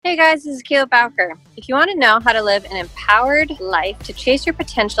Hey guys, this is Kayla Bowker. If you want to know how to live an empowered life, to chase your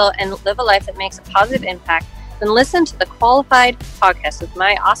potential and live a life that makes a positive impact, then listen to the Qualified podcast with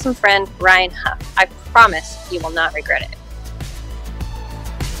my awesome friend, Ryan Huff. I promise you will not regret it.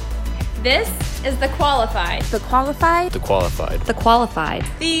 This is The Qualified. The Qualified. The Qualified. The Qualified.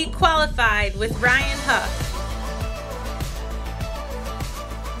 The Qualified with Ryan Huff.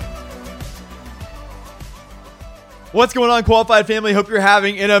 What's going on, Qualified family? Hope you're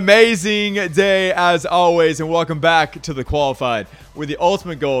having an amazing day as always, and welcome back to The Qualified, where the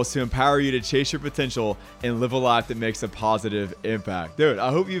ultimate goal is to empower you to chase your potential and live a life that makes a positive impact. Dude,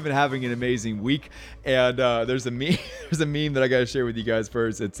 I hope you've been having an amazing week, and there's a meme that I gotta share with you guys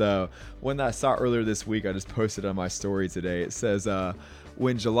first. It's one that I saw earlier this week. I just posted on my story today. It says,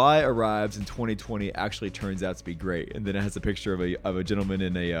 when July arrives and 2020 actually turns out to be great. And then it has a picture of a gentleman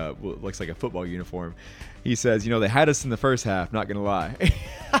in a looks like a football uniform. He says, they had us in the first half, not gonna lie.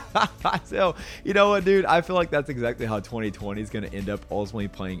 So, you know what, dude? I feel like that's exactly how 2020 is gonna end up ultimately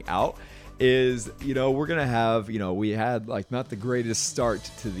playing out. Is, we're gonna have, we had like not the greatest start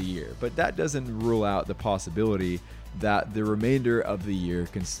to the year, but that doesn't rule out the possibility that the remainder of the year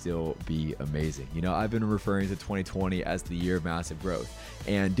can still be amazing. I've been referring to 2020 as the year of massive growth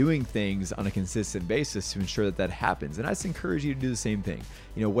and doing things on a consistent basis to ensure that happens. And I just encourage you to do the same thing.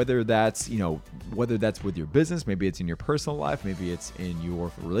 Whether that's with your business, maybe it's in your personal life, maybe it's in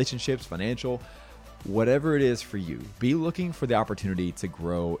your relationships, financial, whatever it is for you, be looking for the opportunity to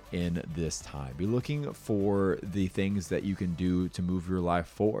grow in this time. Be looking for the things that you can do to move your life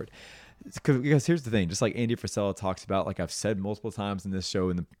forward. Because here's the thing, just like Andy Frisella talks about, like I've said multiple times in this show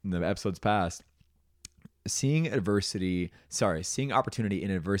in the episodes past, seeing opportunity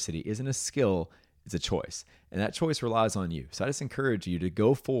in adversity isn't a skill, it's a choice. And that choice relies on you. So I just encourage you to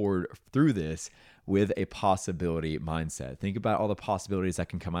go forward through this with a possibility mindset. Think about all the possibilities that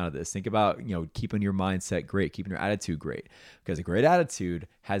can come out of this. Think about, keeping your mindset great, keeping your attitude great. Because a great attitude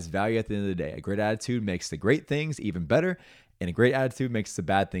has value at the end of the day. A great attitude makes the great things even better. And a great attitude makes the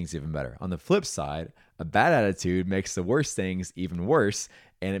bad things even better. On the flip side, a bad attitude makes the worst things even worse,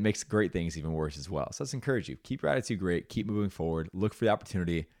 and it makes great things even worse as well. So let's encourage you. Keep your attitude great. Keep moving forward. Look for the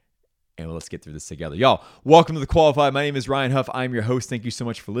opportunity. And let's get through this together. Y'all, welcome to The Qualified. My name is Ryan Huff. I'm your host. Thank you so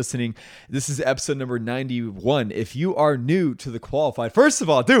much for listening. This is episode number 91. If you are new to The Qualified, first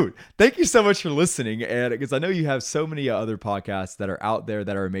of all, dude, thank you so much for listening. And because I know you have so many other podcasts that are out there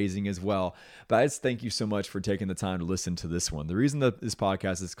that are amazing as well. But I just thank you so much for taking the time to listen to this one. The reason that this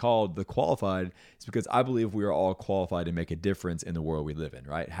podcast is called The Qualified is because I believe we are all qualified to make a difference in the world we live in,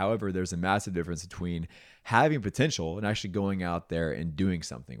 right? However, there's a massive difference between having potential and actually going out there and doing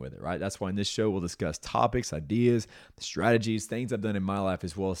something with it, right? That's why in this show, we'll discuss topics, ideas, strategies, things I've done in my life,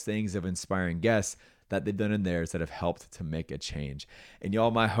 as well as things of inspiring guests that they've done in theirs that have helped to make a change. And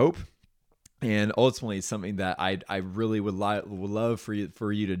y'all, my hope, and ultimately something that I really would love for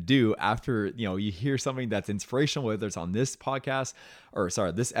you to do after, you hear something that's inspirational, whether it's on this podcast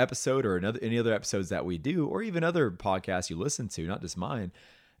this episode or any other episodes that we do, or even other podcasts you listen to, not just mine.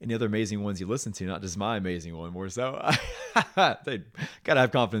 Any other amazing ones you listen to, not just my amazing one, more so. Gotta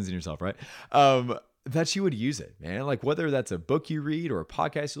have confidence in yourself, right? That you would use it, man. Like whether that's a book you read or a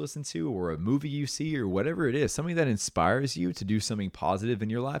podcast you listen to or a movie you see or whatever it is, something that inspires you to do something positive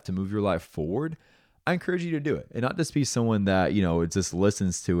in your life, to move your life forward, I encourage you to do it. And not just be someone that, just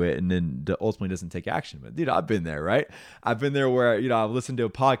listens to it and then ultimately doesn't take action. But dude, I've been there, right? I've been there where, I've listened to a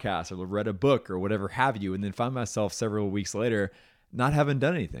podcast or read a book or whatever have you, and then find myself several weeks later not having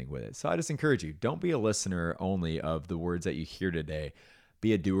done anything with it. So I just encourage you, don't be a listener only of the words that you hear today.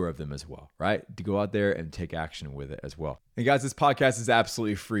 Be a doer of them as well, right? To go out there and take action with it as well. And guys, this podcast is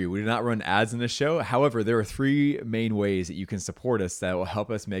absolutely free. We do not run ads in this show. However, there are 3 main ways that you can support us that will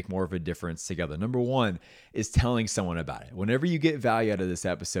help us make more of a difference together. Number 1 is telling someone about it. Whenever you get value out of this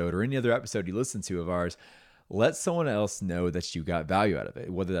episode or any other episode you listen to of ours, let someone else know that you got value out of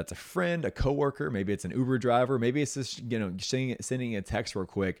it. Whether that's a friend, a coworker, maybe it's an Uber driver, maybe it's just sending a text real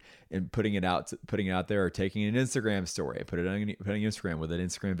quick and putting it out there, or taking an Instagram story, putting Instagram with an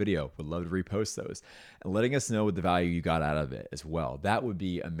Instagram video. Would love to repost those and letting us know what the value you got out of it as well. That would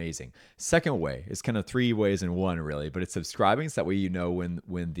be amazing. Second way is kind of 3 ways in one, really, but it's subscribing, so that way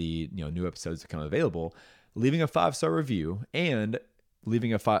when the new episodes become available, leaving a 5-star review, and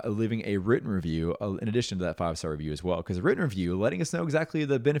leaving a written review in addition to that 5-star review as well. Because a written review, letting us know exactly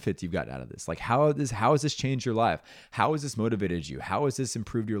the benefits you've gotten out of this. Like how has this changed your life? How has this motivated you? How has this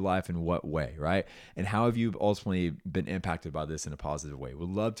improved your life in what way, right? And how have you ultimately been impacted by this in a positive way? We'd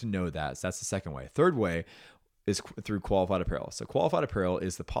love to know that. So that's the second way. Third way is through Qualified Apparel. So Qualified Apparel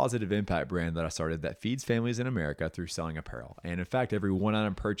is the positive impact brand that I started that feeds families in America through selling apparel. And in fact, every one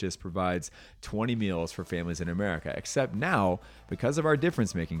item purchase provides 20 meals for families in America, except now because of our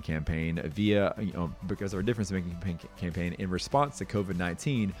difference making campaign in response to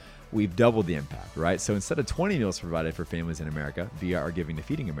COVID-19, we've doubled the impact, right? So instead of 20 meals provided for families in America via our Giving to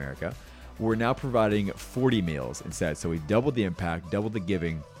Feeding America, we're now providing 40 meals instead. So we've doubled the impact, doubled the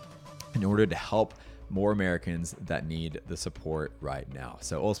giving in order to help more Americans that need the support right now.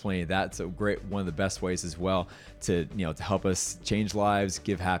 So ultimately, that's one of the best ways as well to help us change lives,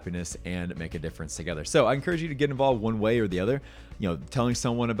 give happiness, and make a difference together. So I encourage you to get involved one way or the other. Telling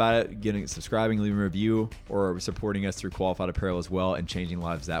someone about it, subscribing, leaving a review, or supporting us through Qualified Apparel as well, and changing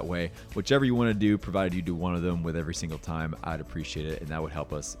lives that way. Whichever you want to do, provided you do one of them with every single time, I'd appreciate it, and that would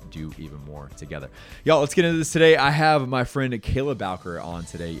help us do even more together. Y'all, let's get into this today. I have my friend Kayla Bowker on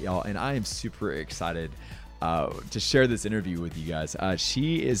today, y'all, and I am super excited to share this interview with you guys.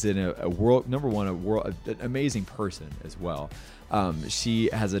 She is an amazing person as well. She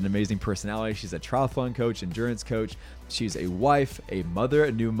has an amazing personality. She's a triathlon coach, endurance coach. She's a wife, a mother,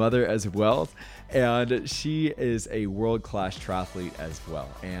 a new mother as well. And she is a world-class triathlete as well.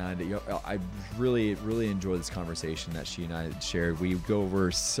 And I really, really enjoy this conversation that she and I shared. We go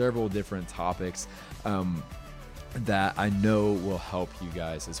over several different topics that I know will help you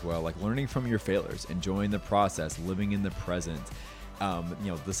guys as well, like learning from your failures, enjoying the process, living in the present.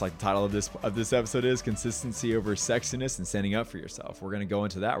 This like the title of this episode is Consistency Over Sexiness and Standing Up for Yourself. We're going to go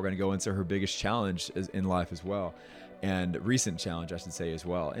into that. We're going to go into her biggest challenge in life as well, and recent challenge, I should say, as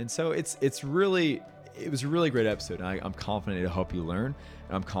well. And so it was a really great episode. And I'm confident it'll help you learn,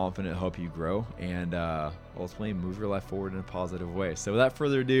 and I'm confident it'll help you grow, and ultimately move your life forward in a positive way. So without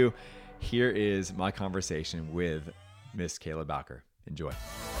further ado, here is my conversation with Miss Kayla Bowker. Enjoy.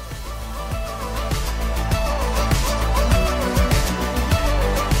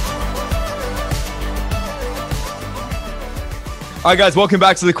 All right, guys, welcome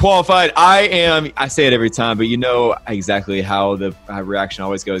back to The Qualified. I say it every time, but you know exactly how the reaction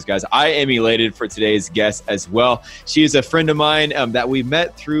always goes, guys. I am elated for today's guest as well. She is a friend of mine that we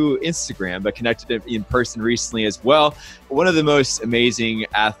met through Instagram, but connected in person recently as well. One of the most amazing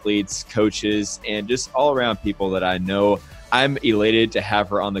athletes, coaches, and just all around people that I know. I'm elated to have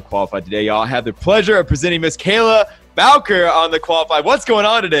her on The Qualified today, y'all. I have the pleasure of presenting Miss Kayla Bowker on The Qualified. What's going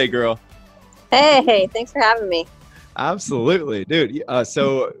on today, girl? Hey, thanks for having me. Absolutely, dude.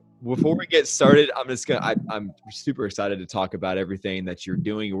 So before we get started, I'm super excited to talk about everything that you're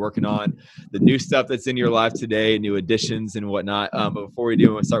doing, you're working on, the new stuff that's in your life today, new additions and whatnot. But before we do,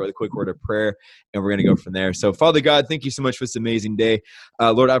 I'm going to start with a quick word of prayer, and we're going to go from there. So Father God, thank you so much for this amazing day.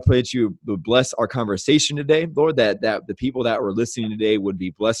 Lord, I pray that you would bless our conversation today. Lord, that the people that were listening today would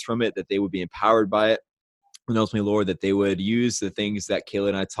be blessed from it, that they would be empowered by it. And ultimately, Lord, that they would use the things that Kayla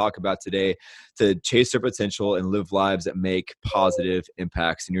and I talk about today to chase their potential and live lives that make positive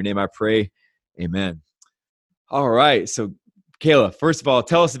impacts. In your name I pray, amen. All right. So Kayla, first of all,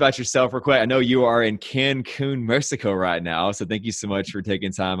 tell us about yourself real quick. I know you are in Cancun, Mexico right now. So thank you so much for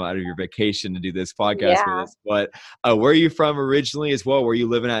taking time out of your vacation to do this podcast with us. But where are you from originally as well? Where are you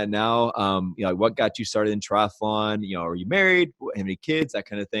living at now? What got you started in triathlon? Are you married? How many kids? That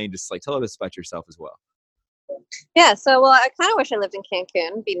kind of thing. Just tell us about yourself as well. Yeah, so I kind of wish I lived in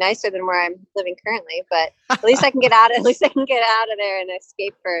Cancun. It'd be nicer than where I'm living currently, but at least I can get out. At least I can get out of there and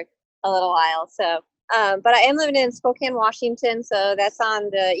escape for a little while. So, but I am living in Spokane, Washington. So that's on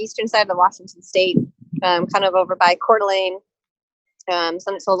the eastern side of the Washington state, kind of over by Coeur d'Alene. So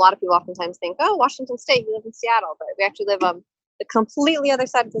a lot of people oftentimes think, "Oh, Washington State, you live in Seattle," but we actually live on the completely other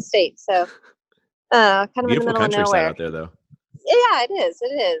side of the state. So, kind of in the middle of nowhere. Out there, though. Yeah, it is.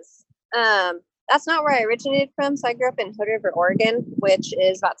 It is. That's not where I originated from. So I grew up in Hood River, Oregon, which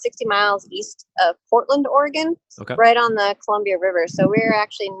is about 60 miles east of Portland, Oregon, right on the Columbia River. So we're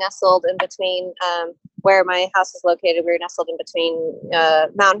actually nestled in between where my house is located. We're nestled in between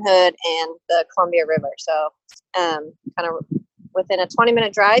Mount Hood and the Columbia River. So kind of within a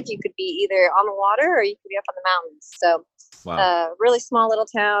 20-minute drive, you could be either on the water or you could be up on the mountains. So really small little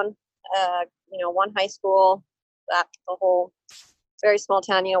town, one high school, the whole very small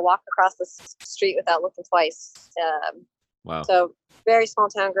town, walk across the street without looking twice. Wow. So very small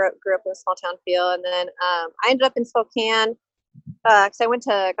town, grew up in a small town feel. And then I ended up in Spokane because I went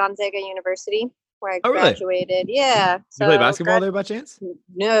to Gonzaga University where I graduated. Really? Yeah. So you play basketball there by chance?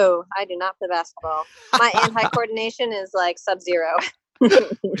 No, I do not play basketball. My hand-eye coordination is like sub-zero.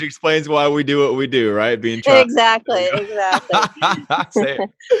 Which explains why we do what we do, right? Being Exactly.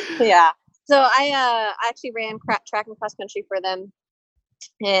 Same. Yeah. So I actually ran track and cross country for them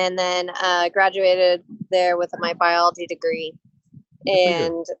and then graduated there with my biology degree,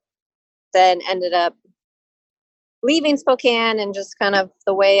 and then ended up leaving Spokane, and just kind of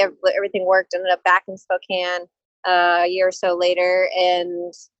the way everything worked, ended up back in Spokane a year or so later,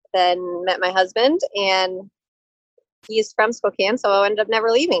 and then met my husband, and he's from Spokane, so I ended up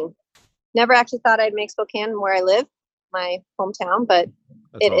never leaving. Never actually thought I'd make Spokane where I live, my hometown, but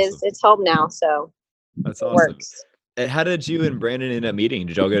it's home now, so that's it awesome. works. And how did you and Brandon end up meeting?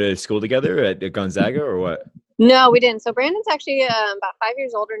 Did y'all go to school together at Gonzaga or what? No, we didn't. So Brandon's actually about 5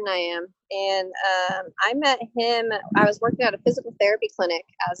 years older than I am. And I met him, I was working at a physical therapy clinic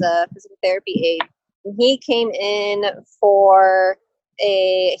as a physical therapy aide. And he came in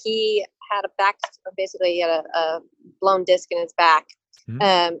he had he had a blown disc in his back.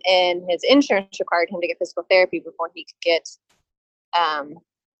 Mm-hmm. And his insurance required him to get physical therapy before he could get an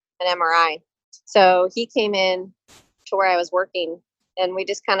MRI. So he came in to where I was working, and we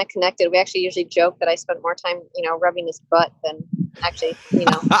just kind of connected. We actually usually joke that I spent more time, rubbing his butt than actually,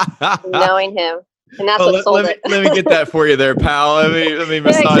 knowing him. And that's what sold it. Let me get that for you there, pal. Let me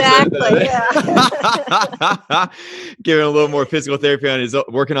massage that. Yeah. Giving a little more physical therapy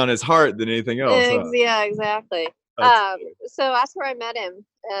working on his heart than anything else. Yeah, exactly. So that's where I met him.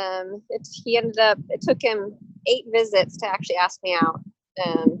 It took him 8 visits to actually ask me out.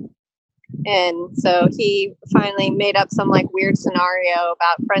 And so he finally made up some like weird scenario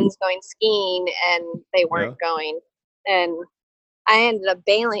about friends going skiing and they weren't going. And I ended up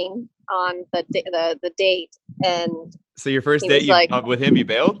bailing on the date. And so your first date with him, you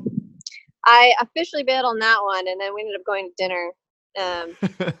bailed? I officially bailed on that one. And then we ended up going to dinner.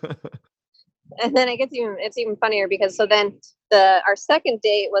 And then it's even funnier because then our second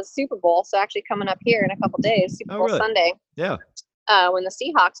date was Super Bowl. So actually coming up here in a couple days, Super Bowl Sunday. Yeah. When the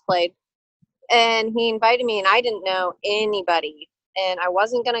Seahawks played. And he invited me, and I didn't know anybody, and I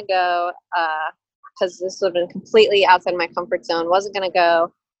wasn't going to go because this would have been completely outside my comfort zone. Wasn't going to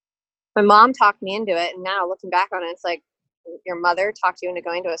go. My mom talked me into it, and now looking back on it, it's like your mother talked you into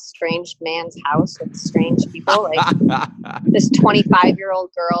going to a strange man's house with strange people, like this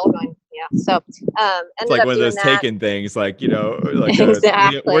 25-year-old girl going, So it's like one of those Taken things, like like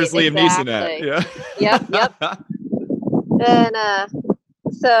exactly. Where's Liam Neeson at? Yeah. Yep. And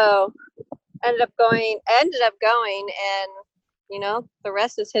so. Ended up going, and the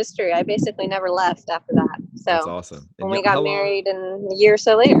rest is history. I basically never left after that. So that's awesome. When we got married and a year or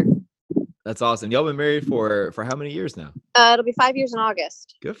so later. That's awesome. Y'all been married for how many years now? It'll be 5 years in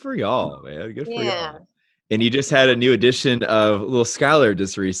August. Good for y'all, man. Good for y'all. And you just had a new addition of little Skylar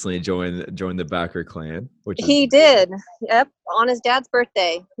just recently joined the Bowker clan. He did. Yep, on his dad's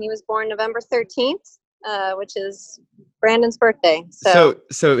birthday. He was born November 13th. Which is Brandon's birthday. So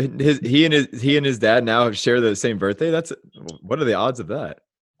he and his dad now share the same birthday. What are the odds of that?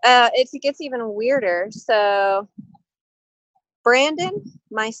 It gets even weirder. So Brandon,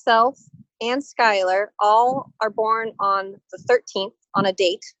 myself, and Skylar all are born on the 13th on a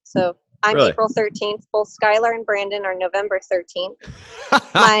date. So I'm April 13th. Both Skylar and Brandon are November 13th.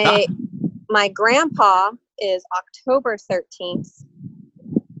 My grandpa is October 13th,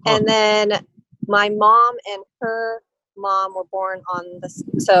 and then my mom and her mom were born on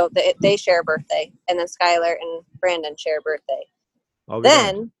so they share a birthday, and then Skylar and Brandon share a birthday.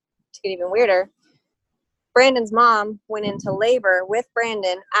 Then, to get even weirder, Brandon's mom went into labor with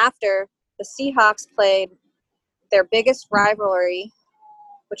Brandon after the Seahawks played their biggest rivalry,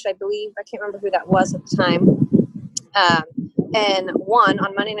 which I believe, I can't remember who that was at the time, and won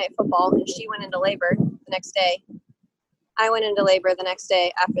on Monday Night Football, and she went into labor the next day. I went into labor the next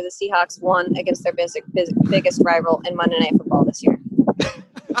day after the Seahawks won against their biggest rival in Monday Night Football this year.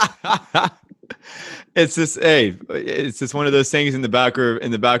 It's just one of those things in the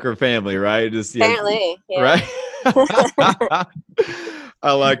Bowker family, right? Apparently, right?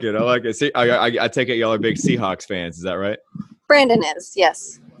 I like it. See, I take it y'all are big Seahawks fans. Is that right? Brandon is,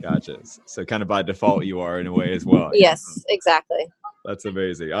 yes. Gotcha. So kind of by default, you are in a way as well. Yes, exactly. That's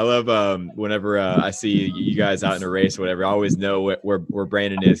amazing. I love whenever I see you guys out in a race or whatever, I always know where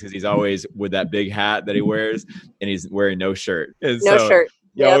Brandon is because he's always with that big hat that he wears and he's wearing no shirt. And no shirt.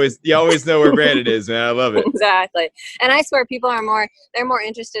 You always know where Brandon is, man. I love it. Exactly. And I swear people are more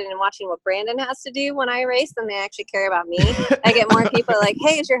interested in watching what Brandon has to do when I race than they actually care about me. I get more people like,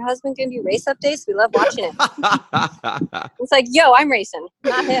 hey, is your husband going to do race updates? We love watching it. It's like, yo, I'm racing,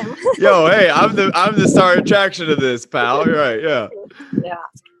 not him. Yo, hey, I'm the star attraction of this, pal. You're right. Yeah. Yeah.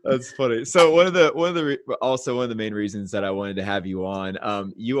 That's funny. So also one of the main reasons that I wanted to have you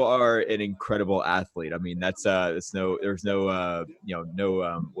on, you are an incredible athlete. I mean, there's no,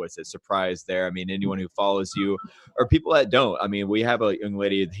 what's it, surprise there. I mean, anyone who follows you or people that don't, I mean, we have a young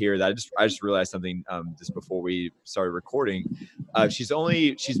lady here that I just realized something, just before we started recording. She's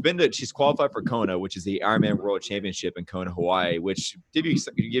qualified for Kona, which is the Ironman World Championship in Kona, Hawaii, which give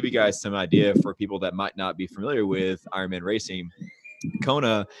you guys some idea for people that might not be familiar with Ironman racing.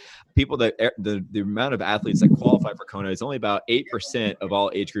 Kona, the amount of athletes that qualify for Kona is only about 8% of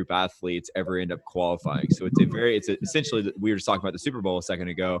all age group athletes ever end up qualifying. So essentially, we were just talking about the Super Bowl a second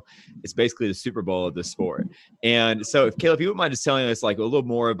ago. It's basically the Super Bowl of the sport. And so, Kayla, if you wouldn't mind just telling us like a little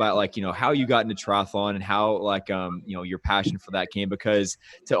more about like, how you got into triathlon and how like, your passion for that came, because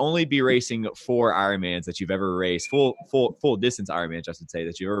to only be racing 4 Ironmans that you've ever raced, full distance Ironmans, I should say,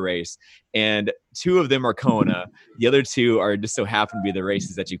 that you've ever raced, and 2 of them are Kona. The other 2 are just so happen to be the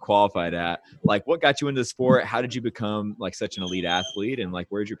races that you qualified at. Like, what got you into the sport? How did you become like such an elite athlete? And like,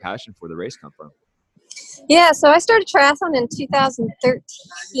 where did your passion for the race come from? Yeah, so I started triathlon in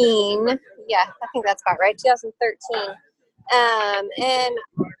 2013. Yeah, I think that's about right, 2013. And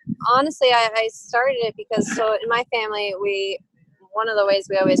honestly, I started it because, so in my family, one of the ways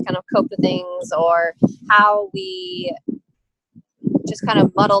we always kind of cope with things, or how we just kind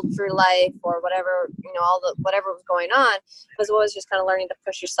of muddled through life, or whatever, whatever was going on, was always just kind of learning to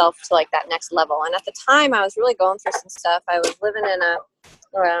push yourself to like that next level. And at the time I was really going through some stuff. I was living in a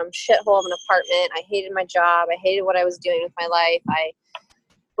shithole of an apartment. I hated my job. I hated what I was doing with my life. I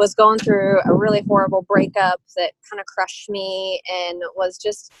was going through a really horrible breakup that kind of crushed me, and was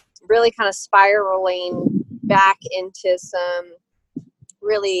just really kind of spiraling back into some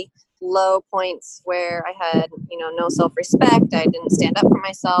really low points where I had, no self-respect. I didn't stand up for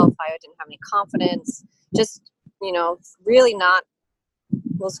myself. I didn't have any confidence. Just, really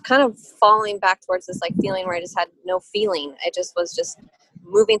was kind of falling back towards this like feeling where I just had no feeling. I just was just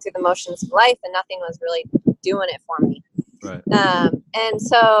moving through the motions of life, and nothing was really doing it for me. Right. And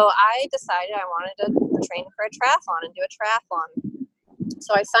so I decided I wanted to train for a triathlon and do a triathlon.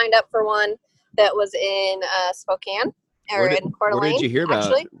 So I signed up for one that was in Spokane. In Coeur d'Alene, where did you hear about?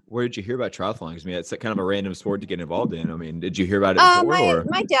 Actually. Where did you hear about triathlon? I mean, it's kind of a random sport to get involved in. I mean, did you hear about it before?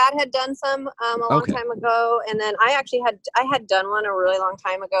 My dad had done some a long time ago, and then I had done one a really long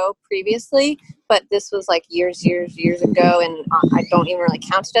time ago previously, but this was like years ago, and I don't even really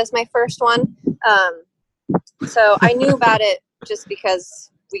count it as my first one. So I knew about it just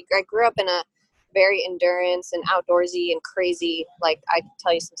because I grew up in a very endurance and outdoorsy and crazy, like I can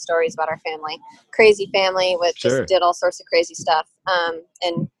tell you some stories about our family, crazy family with just did all sorts of crazy stuff.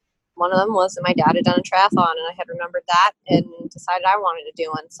 And one of them was that my dad had done a triathlon, and I had remembered that and decided I wanted to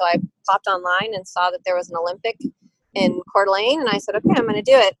do one. So I popped online and saw that there was an Olympic in Coeur d'Alene, and I said, okay, I'm going to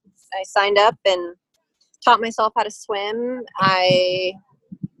do it. I signed up and taught myself how to swim. I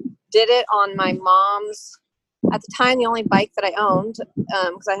did it on my mom's, at the time, the only bike that I owned,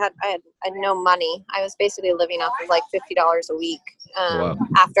 because I had no money. I was basically living off of like $50 a week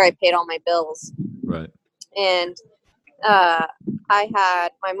after I paid all my bills. Right. And I had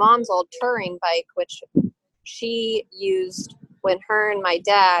my mom's old touring bike, which she used when her and my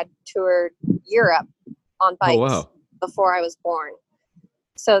dad toured Europe on bikes before I was born.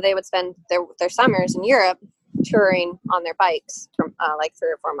 So they would spend their summers in Europe touring on their bikes for like 3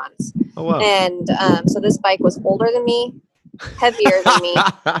 or 4 months. Oh, wow. And so this bike was older than me, heavier than me.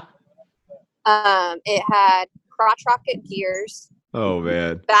 It had crotch rocket gears. Oh,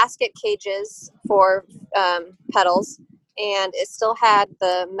 man. Basket cages for pedals. And it still had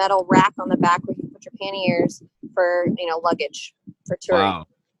the metal rack on the back where you put your panniers for, luggage for touring. Wow.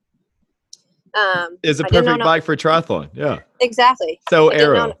 It's a perfect bike for triathlon. Yeah. Exactly. So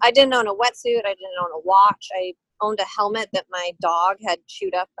I didn't own a wetsuit. I didn't own a watch. I owned a helmet that my dog had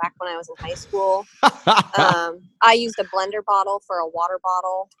chewed up back when I was in high school. I used a blender bottle for a water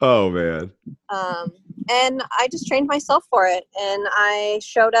bottle. Oh, man. And I just trained myself for it. And I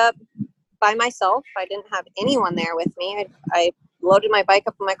showed up by myself. I didn't have anyone there with me. I loaded my bike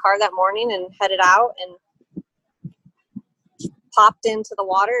up in my car that morning and headed out and popped into the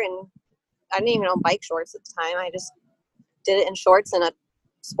water. And I didn't even own bike shorts at the time. I just did it in shorts and a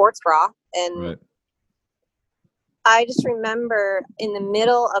sports bra. And I just remember in the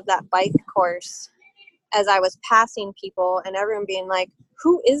middle of that bike course, as I was passing people and everyone being like,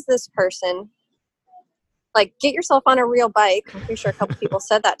 who is this person? Like, get yourself on a real bike. I'm pretty sure a couple people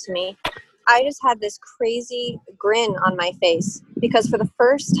said that to me. I just had this crazy grin on my face because for the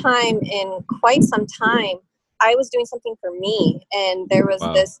first time in quite some time, I was doing something for me. And there was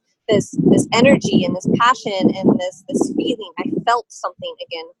this energy and this passion and this feeling. I felt something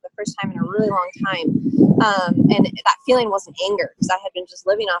again for the first time in a really long time. And that feeling wasn't anger, because I had been just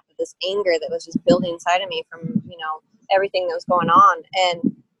living off of this anger that was just building inside of me from, everything that was going on.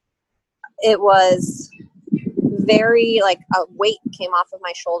 And it was very like a weight came off of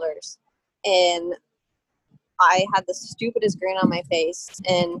my shoulders, and I had the stupidest grin on my face,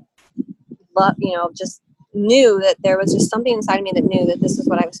 and just knew that there was just something inside of me that knew that this is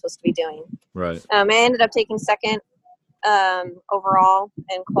what I was supposed to be doing. Right. I ended up taking second overall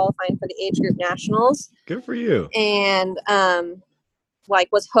and qualifying for the age group nationals. Good for you. And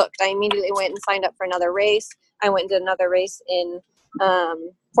was hooked. I immediately went and signed up for another race. I went and did another race in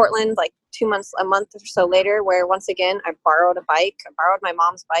Portland, like a month or so later, where once again I borrowed a bike. I borrowed my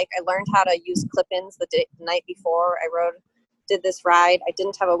mom's bike. I learned how to use clip-ins the night before I did this ride. I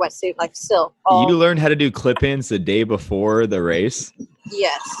didn't have a wetsuit, You learned how to do clip-ins the day before the race?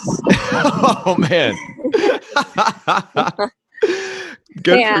 Yes. Oh man.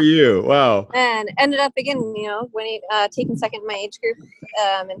 Good for you. Wow. And ended up again, winning, taking second in my age group,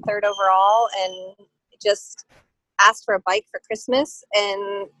 and third overall, and just asked for a bike for Christmas,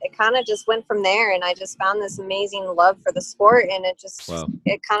 and it kind of just went from there. And I just found this amazing love for the sport, and it just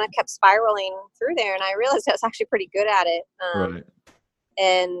it kind of kept spiraling through there. And I realized I was actually pretty good at it. Right.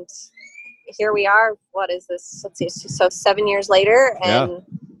 And here we are. What is this? Let's see. So 7 years later, and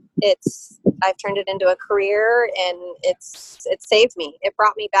I've turned it into a career, and it saved me. It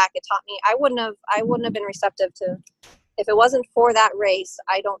brought me back. It taught me. I wouldn't have been receptive to, if it wasn't for that race.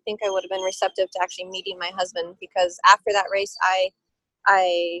 I don't think I would have been receptive to actually meeting my husband, because after that race,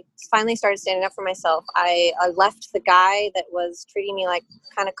 I finally started standing up for myself. I left the guy that was treating me like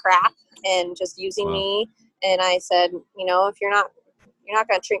kind of crap and just using me. And I said, if you're not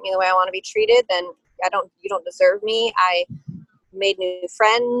going to treat me the way I want to be treated, then you don't deserve me. I made new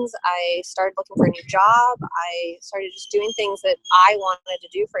friends. I started looking for a new job. I started just doing things that I wanted to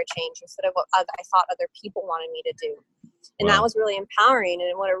do for a change instead of what I thought other people wanted me to do. And that was really empowering.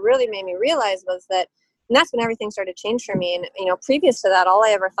 And what it really made me realize was that, and that's when everything started to change for me. And, previous to that, all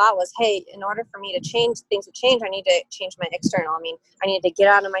I ever thought was, hey, in order for me to change, things to change, I need to change my external. I mean, I need to get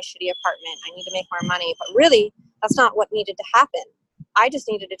out of my shitty apartment. I need to make more money. But really, that's not what needed to happen. I just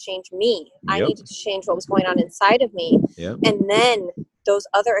needed to change me. Yep. I needed to change what was going on inside of me. Yep. And then those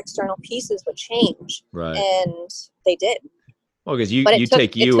other external pieces would change. Right. And they did. Well, because you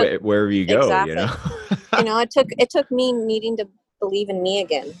take wherever you go, exactly. It took me needing to believe in me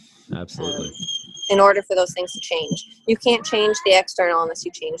again. Absolutely. In order for those things to change. You can't change the external unless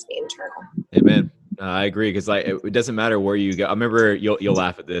you change the internal. Amen. I agree, because it doesn't matter where you go. I remember you'll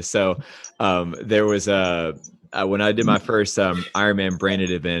laugh at this. So there was when I did my first Ironman branded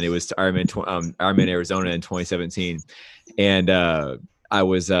event, it was to Ironman Arizona in 2017, and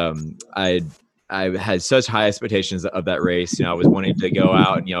I had such high expectations of that race. I was wanting to go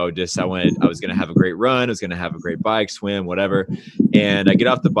out and, I was going to have a great run. I was going to have a great bike, swim, whatever. And I get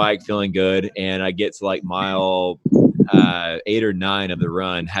off the bike feeling good. And I get to like mile 8 or 9 of the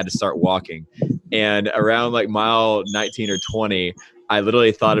run, had to start walking. And around like mile 19 or 20, I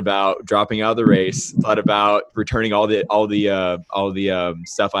literally thought about dropping out of the race, thought about returning all the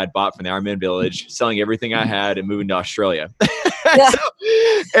stuff I'd bought from the Ironman Village, selling everything I had, and moving to Australia. Yeah.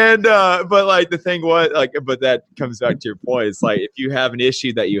 But like the thing was but that comes back to your point. It's like, if you have an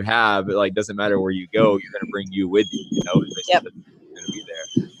issue that you have, it doesn't matter where you go, you're going to bring you with you. Yep. Going to be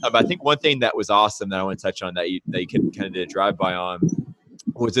there. I think one thing that was awesome that I want to touch on that you can kind of did a drive by on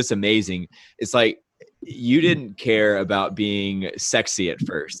was just amazing. It's like, you didn't care about being sexy at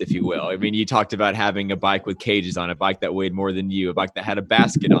first, if you will. I mean, you talked about having a bike with cages on it, a bike that weighed more than you, a bike that had a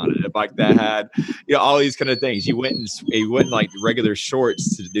basket on it, a bike that had, all these kind of things. You went in like regular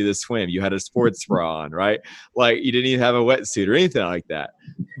shorts to do the swim. You had a sports bra on, right? Like, you didn't even have a wetsuit or anything like that,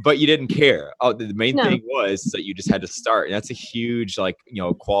 but you didn't care. The main thing was that you just had to start. And that's a huge,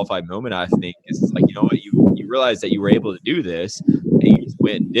 qualified moment, I think. Is like, you realize that you were able to do this, and you just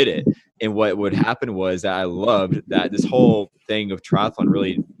went and did it. And what would happen was that I loved that this whole thing of triathlon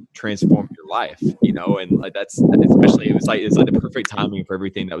really transformed your life, and that's especially, it's like the perfect timing for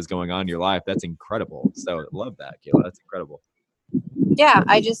everything that was going on in your life. That's incredible. So I love that, Kayla. That's incredible. Yeah,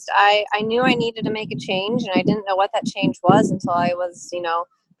 I knew I needed to make a change, and I didn't know what that change was until I was,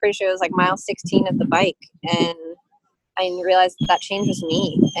 pretty sure it was like mile 16 of the bike, and I realized that change was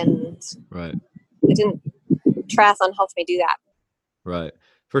me, and right. Triathlon helped me do that. Right.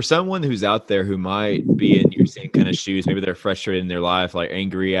 For someone who's out there who might be in your same kind of shoes, maybe they're frustrated in their life, like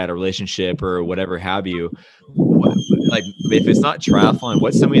angry at a relationship or whatever have you, if it's not triathlon,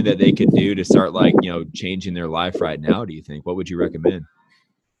 what's something that they could do to start changing their life right now, do you think? What would you recommend?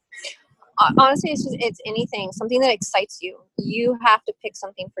 honestly, it's anything, something that excites you. You have to pick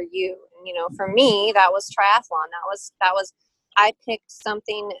something for you. And, you know, for me, that was triathlon. That was, I picked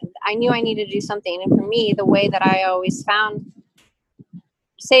something. I knew I needed to do something. And for me, the way that I always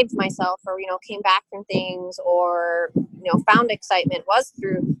saved myself, or, you know, came back from things, or, you know, found excitement, was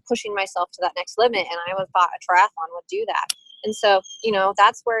through pushing myself to that next limit. And I thought a triathlon would do that. And so, you know,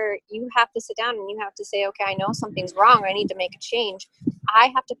 that's where you have to sit down and you have to say, okay, I know something's wrong. I need to make a change.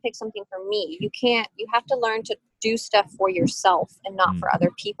 I have to pick something for me. You have to learn to do stuff for yourself and not for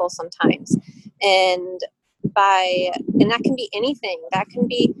other people sometimes. And that can be anything. That can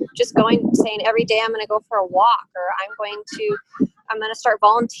be just saying every day I'm going to go for a walk, or I'm going to start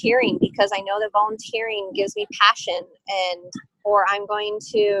volunteering because I know that volunteering gives me passion, or I'm going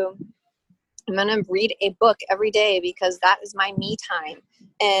to read a book every day because that is my me time.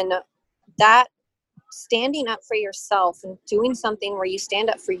 And that standing up for yourself and doing something where you stand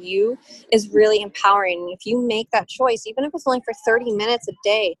up for you is really empowering. And if you make that choice, even if it's only for 30 minutes a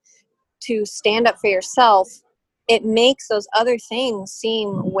day to stand up for yourself, it makes those other things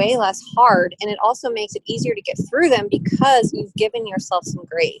seem way less hard. And it also makes it easier to get through them because you've given yourself some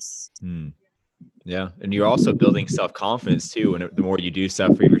grace. Yeah. And you're also building self-confidence too. And the more you do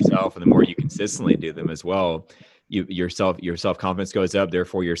stuff for yourself and the more you consistently do them as well, your self-confidence goes up.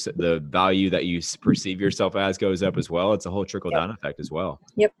 Therefore, the value that you perceive yourself as goes up as well. It's a whole trickle down effect as well.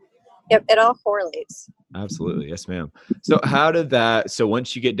 Yep. It all correlates. Absolutely. Yes, ma'am. So so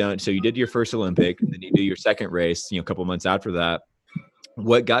once you get done, so you did your first Olympic, and then you do your second race, you know, a couple of months after that,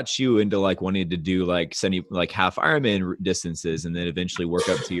 what got you into like wanting to do like half Ironman distances and then eventually work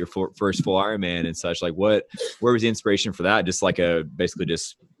up to your first full Ironman and such? Like where was the inspiration for that? Just like basically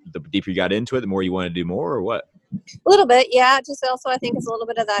just the deeper you got into it, the more you want to do more, or what? A little bit. Yeah. Just also, I think it's a little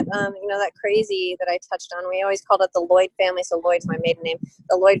bit of that, you know, that crazy that I touched on. We always called it the Lloyd family. So Lloyd's my maiden name,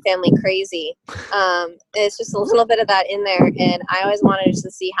 the Lloyd family crazy. It's just a little bit of that in there. And I always wanted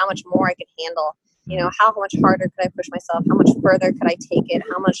to see how much more I could handle. You know, how much harder could I push myself? How much further could I take it?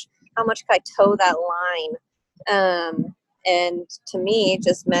 How much could I toe that line? And to me, it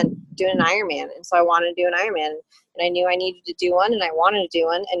just meant doing an Ironman. And so I wanted to do an Ironman, and I knew I needed to do one, and I wanted to do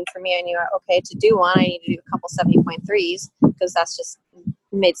one. And for me, I knew, okay, to do one, I need to do a couple 70.3s because that's just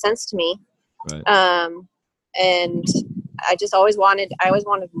made sense to me. Right. And I always wanted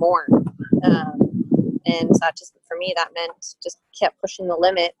more. And so that just, for me, that meant just kept pushing the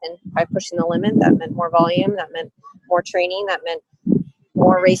limit. And by pushing the limit, that meant more volume. That meant more training. That meant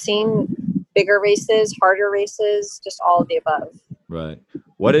more racing, bigger races, harder races, just all of the above. Right.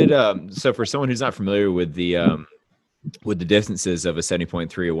 What did, so for someone who's not familiar with the distances of a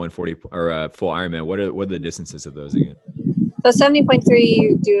 70.3 or 140 or a full Ironman, what are the distances of those again? So 70.3,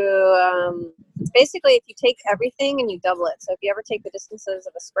 you do, it's basically if you take everything and you double it. So if you ever take the distances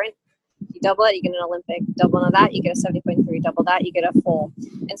of a sprint, you double it, you get an Olympic. Double that, you get a 70.3. Double that, you get a full.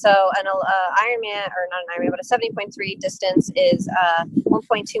 And so an Ironman, or not an Ironman, but a 70.3 distance is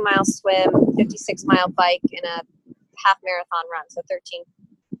 1.2 mile swim, 56-mile bike, and a half marathon run, so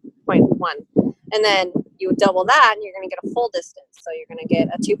 13.1. And then you double that, and you're going to get a full distance. So you're going to get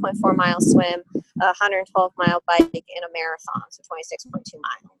a 2.4 mile swim, a 112-mile bike, and a marathon, so 26.2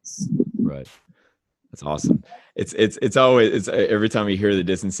 miles. Right. That's awesome. It's always every time you hear the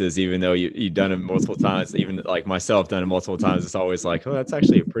distances, even though you've done it multiple times, even like myself done it multiple times, it's always like, oh, that's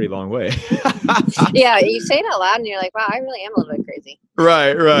actually a pretty long way. Yeah, you say it out loud and you're like, wow, I really am a little bit crazy.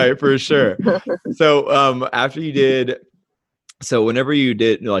 Right, for sure. So after you did, so whenever you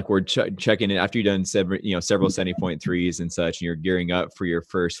did, like we're checking in after you've done several 70.3s and such, and you're gearing up for your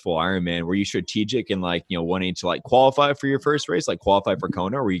first full Ironman, were you strategic in like, wanting to like qualify for your first race, like qualify for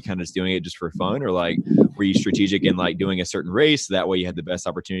Kona? Or were you kind of just doing it just for fun, or like, were you strategic in like doing a certain race so that way you had the best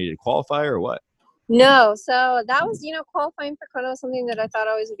opportunity to qualify, or what? No, so that was, qualifying for Kona was something that I thought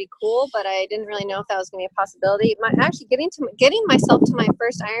always would be cool, but I didn't really know if that was going to be a possibility. Actually getting myself to my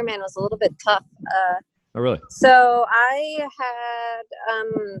first Ironman was a little bit tough. Oh, really? So I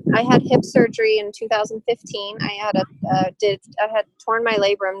had hip surgery in 2015. I had torn my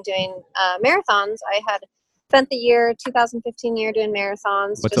labrum doing marathons. I had spent the 2015 year doing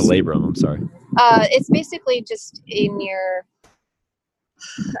marathons. What's a labrum? I'm sorry. It's basically just it's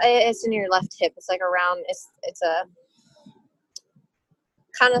in your left hip. It's like around. It's a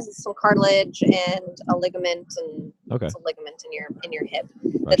kind of some cartilage and a ligament, and it's a ligament in your hip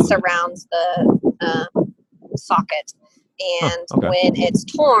that surrounds the socket. And when it's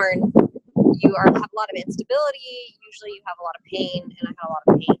torn, you have a lot of instability. Usually, you have a lot of pain, and I had a lot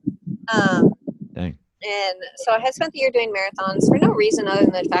of pain. Dang. And so I had spent the year doing marathons for no reason other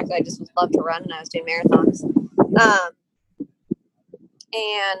than the fact that I just loved to run, and I was doing marathons.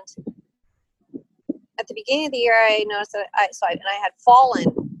 And the beginning of the year, I noticed that I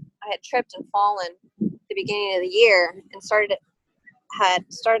had tripped and fallen at the beginning of the year and started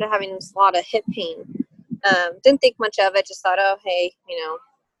having a lot of hip pain. Didn't think much of it. Just thought, oh, hey,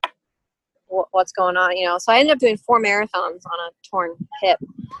 what's going on? So I ended up doing 4 marathons on a torn hip.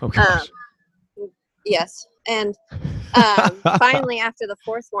 Oh, gosh. Yes. And finally, after the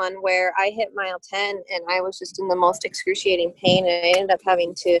 4th one, where I hit mile 10 and I was just in the most excruciating pain, and I ended up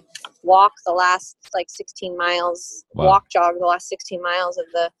having to walk the last 16 miles, jog the last 16 miles of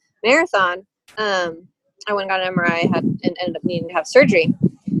the marathon. I went and got an MRI and ended up needing to have surgery.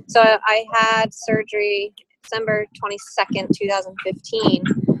 So I had surgery December 22nd, 2015,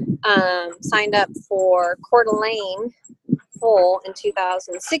 signed up for Coeur d'Alene full in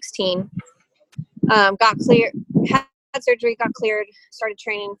 2016, got cleared, had surgery, got cleared, started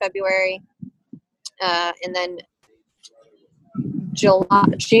training in February, and then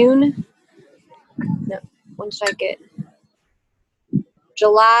when did I get?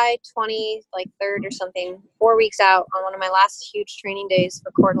 July 23rd or something, 4 weeks out on one of my last huge training days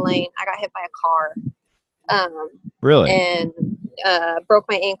for Coeur d'Alene, I got hit by a car. Really? And broke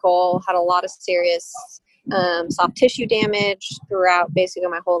my ankle, had a lot of serious soft tissue damage throughout basically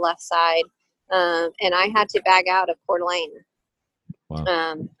my whole left side. And I had to bag out of Coeur d'Alene.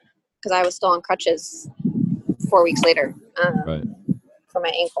 Wow. Because I was still on crutches 4 weeks later for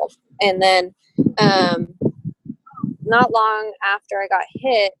my ankle. And then not long after I got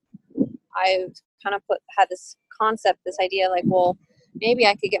hit, I kind of had this concept, this idea, well, maybe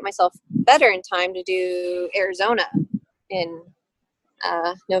I could get myself better in time to do Arizona in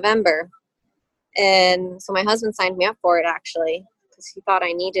November. And so my husband signed me up for it, actually, because he thought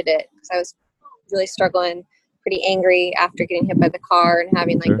I needed it, because I was really struggling, pretty angry after getting hit by the car and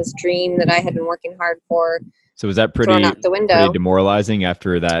having this dream that I had been working hard for. So was that pretty demoralizing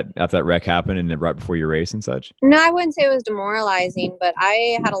after that wreck happened and right before your race and such? No, I wouldn't say it was demoralizing, but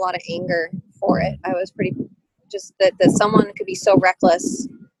I had a lot of anger for it. I was pretty just that someone could be so reckless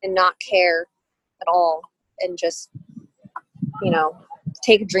and not care at all and just,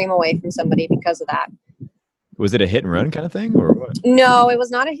 take a dream away from somebody because of that. Was it a hit and run kind of thing or what? No, it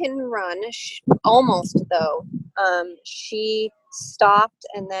was not a hit and run. Almost though. She stopped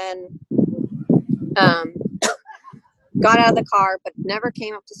and then got out of the car, but never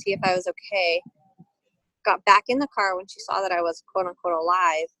came up to see if I was okay. Got back in the car when she saw that I was quote unquote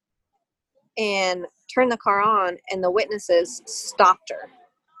alive and turned the car on, and the witnesses stopped her.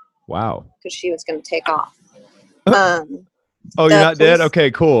 Wow. Because she was going to take off. Oh, you're not dead?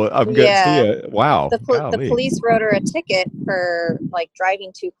 Okay, cool. I'm good to see you. Wow. The police wrote her a ticket for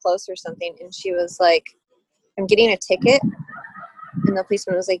driving too close or something. And she was like, I'm getting a ticket. And the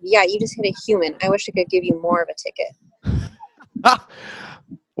policeman was like, yeah, you just hit a human. I wish I could give you more of a ticket.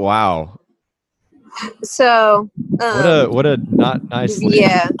 Wow. So what a not nice lady.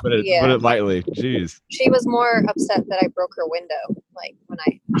 Yeah. Put it lightly. Jeez. She was more upset that I broke her window, when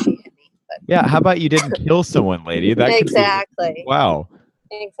she hit me. But yeah, how about you didn't kill someone, lady? That exactly. Wow.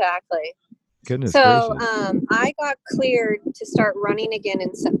 Exactly. Goodness so gracious. I got cleared to start running again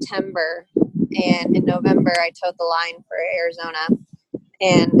in September, and in November I towed the line for Arizona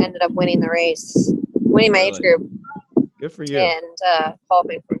and ended up winning the race, winning my age group. Good for you. And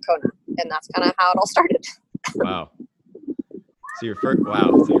qualifying from Kona, and that's kind of how it all started. Wow. So your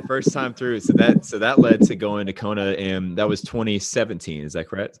first time through. So that led to going to Kona, and that was 2017. Is that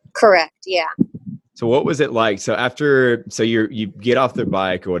correct? Correct. Yeah. So what was it like? So you get off the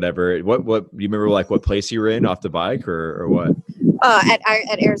bike or whatever. What do you remember? What place you were in off the bike or what? At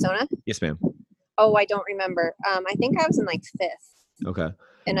Arizona. Yes, ma'am. Oh, I don't remember. I think I was in 5th. Okay.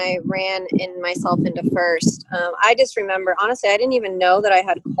 And I ran myself into 1st. I just remember, honestly, I didn't even know that I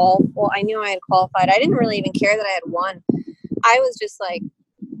had I knew I had qualified. I didn't really even care that I had won. I was just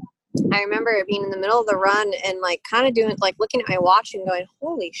I remember being in the middle of the run and kind of doing, looking at my watch and going,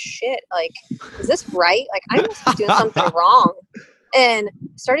 holy shit, is this right? I must be doing something wrong. And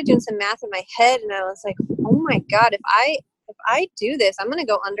started doing some math in my head, and I was like, oh my God, if I do this, I'm going to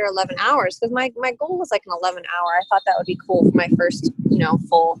go under 11 hours. Because my goal was an 11 hour. I thought that would be cool for my first,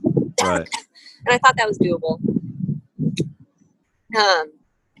 full. Right. And I thought that was doable. I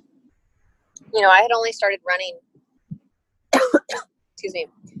had only started running. Excuse me.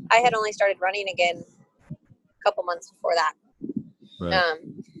 I had only started running again a couple months before that. Right.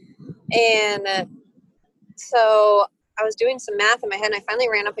 So I was doing some math in my head, and I finally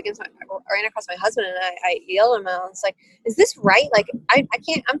ran across my husband, and I yelled at him. I was like, is this right? I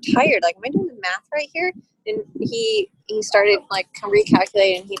can't, I'm tired. Am I doing the math right here? And he started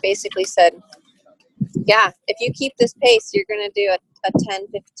recalculating. He basically said, yeah, if you keep this pace, you're going to do a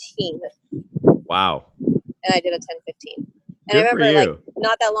 10:15. Wow. And I did a 10:15. And Good I for remember like you.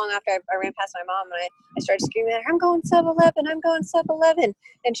 not that long after I ran past my mom and I started screaming at her, I'm going sub 11, I'm going sub 11.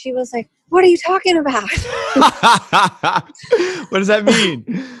 And she was like, what are you talking about? What does that mean?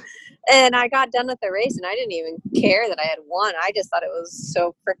 And I got done with the race and I didn't even care that I had won. I just thought it was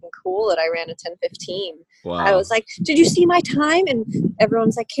so freaking cool that I ran a 10:15. Wow. I was like, did you see my time? And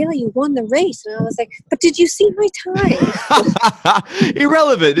everyone's like, Kayla, you won the race. And I was like, but did you see my time?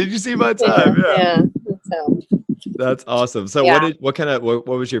 Irrelevant. Did you see my time? Yeah. So that's awesome. So yeah. what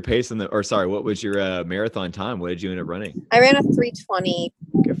was your pace what was your marathon time? What did you end up running? I ran a 3:25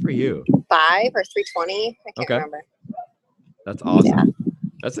 Good for you. or 3:20. I can't remember. That's awesome. Yeah.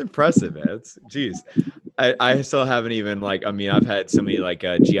 That's impressive, man. Geez. I still haven't even I've had so many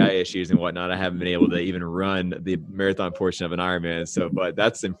GI issues and whatnot. I haven't been able to even run the marathon portion of an Ironman. So, but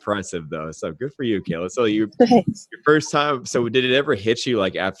that's impressive though. So good for you, Kayla. So your first time. So did it ever hit you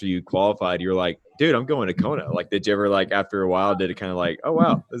like after you qualified? You were like, dude, I'm going to Kona. Like, did you ever after a while, did it kind of like, oh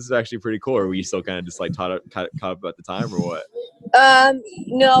wow, this is actually pretty cool? Or were you still kind of just caught up at the time or what?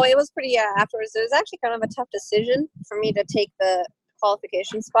 No, it was pretty afterwards. It was actually kind of a tough decision for me to take the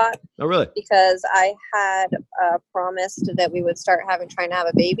qualification spot. Oh, really? Because I had promised that we would start trying to have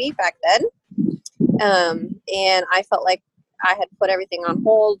a baby back then. And I felt like I had put everything on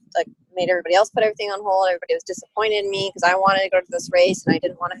hold, like made everybody else put everything on hold. Everybody was disappointed in me because I wanted to go to this race and I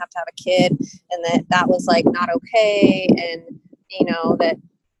didn't want to have a kid, and that was like not okay. And that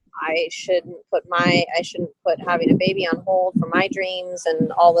I shouldn't put having a baby on hold for my dreams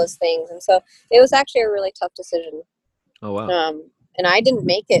and all those things. And so it was actually a really tough decision. Oh, wow. And I didn't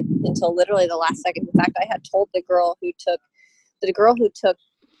make it until literally the last second. In fact, I had told the girl who took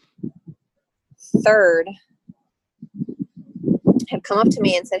third had come up to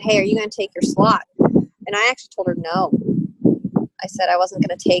me and said, hey, are you going to take your slot? And I actually told her no. I said I wasn't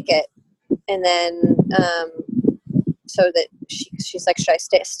going to take it. And then so that she's like, should I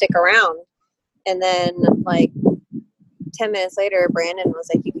stick around? And then 10 minutes later, Brandon was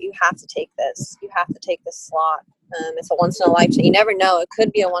like, you have to take this. You have to take this slot. It's a once in a lifetime. You never know. It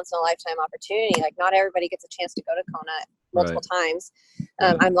could be a once in a lifetime opportunity. Like not everybody gets a chance to go to Kona multiple times.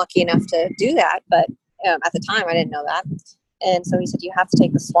 I'm lucky enough to do that, but at the time I didn't know that. And so he said, you have to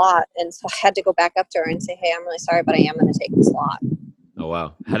take the slot. And so I had to go back up to her and say, hey, I'm really sorry, but I am going to take the slot. Oh,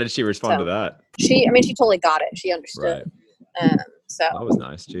 wow. How did she respond to that? She totally got it. She understood. Right. So that was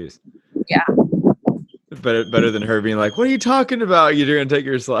nice. Jeez. Yeah. Better than her being like, what are you talking about? You're going to take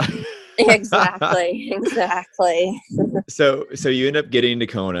your slot. Exactly. So you end up getting to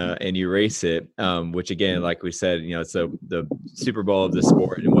Kona and you race it, which again, like we said, it's the Super Bowl of the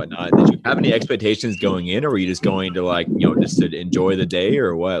sport and whatnot. Did you have any expectations going in, or were you just going to just to enjoy the day,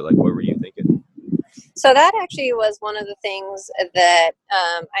 or what? Like, what were you thinking? So that actually was one of the things that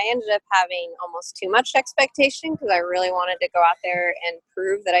I ended up having almost too much expectation because I really wanted to go out there and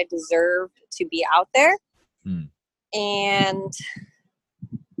prove that I deserved to be out there.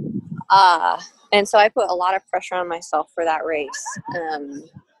 And so I put a lot of pressure on myself for that race. In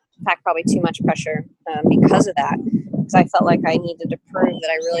fact, probably too much pressure because of that. Because I felt like I needed to prove that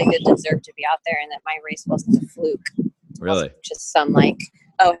I really did deserve to be out there and that my race wasn't a fluke. Really? Just some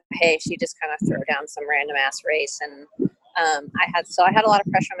oh, hey, she just kind of threw down some random ass race. And I had a lot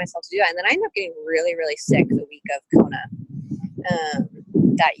of pressure on myself to do that. And then I ended up getting really, really sick the week of Kona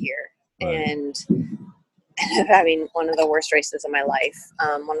that year. Right. And having one of the worst races of my life,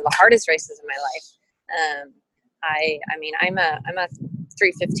 one of the hardest races of my life. I'm a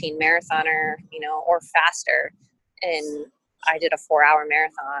 3:15 marathoner, or faster, and I did a 4-hour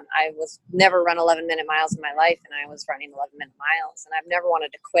marathon. I was never run 11-minute miles in my life, and I was running 11-minute miles, and I've never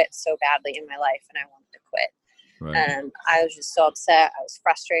wanted to quit so badly in my life, and I wanted to quit. Right. I was just so upset. I was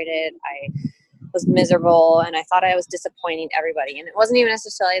frustrated. I was miserable, and I thought I was disappointing everybody. And it wasn't even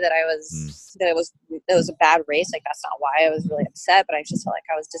necessarily that it was a bad race. Like, that's not why I was really upset, but I just felt like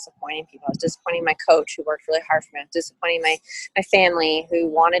I was disappointing people. I was disappointing my coach who worked really hard for me. I was disappointing my family who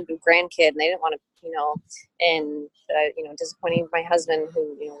wanted a grandkid and they didn't want to, and disappointing my husband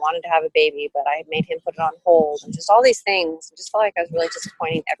who, wanted to have a baby, but I made him put it on hold, and just all these things. I just felt like I was really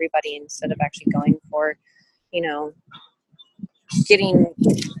disappointing everybody instead of actually going for,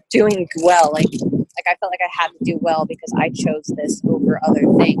 doing well. Like I felt like I had to do well because I chose this over other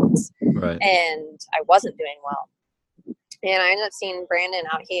things. Right. And I wasn't doing well. And I ended up seeing Brandon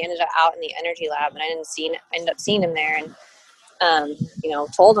out. He ended up out in the energy lab, and I ended up seeing him there. And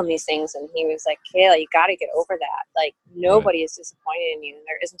told him these things, and he was like, Kayla, you got to get over that. Like, nobody is disappointed in you, and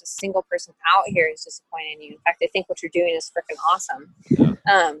there isn't a single person out here who's disappointed in you. In fact, they think what you're doing is freaking awesome. Yeah.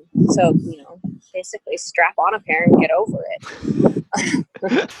 So, basically strap on a pair and get over it.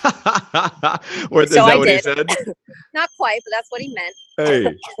 Is that what he said? Not quite, but that's what he meant.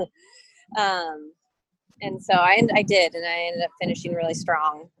 Hey. And so I did, and I ended up finishing really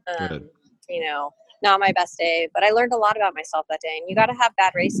strong. Good. Not my best day, but I learned a lot about myself that day. And you got to have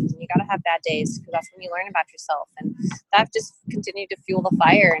bad races, and you got to have bad days, because that's when you learn about yourself. And that just continued to fuel the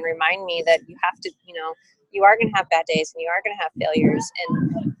fire and remind me that you have to, you are going to have bad days, and you are going to have failures,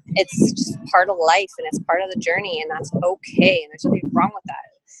 and it's just part of life, and it's part of the journey, and that's okay. And there's nothing wrong with that.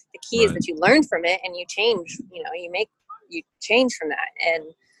 The key is that you learn from it and you change. You change from that. And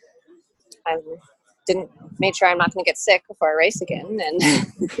I made sure I'm not going to get sick before I race again, and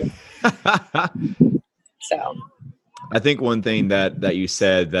so. I think one thing that you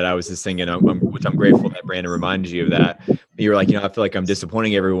said that I was just thinking, which I'm grateful that Brandon reminded you of that. You were like, I feel like I'm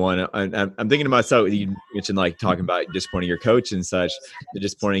disappointing everyone. I'm thinking to myself, you mentioned like talking about disappointing your coach and such,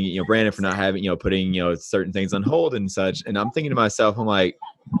 disappointing, Brandon for not having, putting, certain things on hold and such. And I'm thinking to myself, I'm like,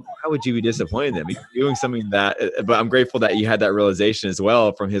 how would you be disappointed in them? You're doing something but I'm grateful that you had that realization as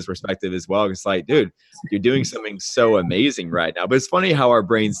well from his perspective as well. It's like, dude, you're doing something so amazing right now. But it's funny how our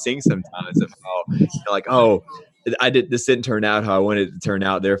brains sing sometimes of how like, oh, this didn't turn out how I wanted it to turn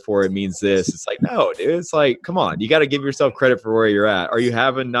out, therefore it means this. It's like, no, dude, it's like, come on, you got to give yourself credit for where you're at. Are you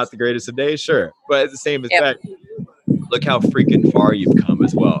having not the greatest of days? Sure. But at the same effect, look how freaking far you've come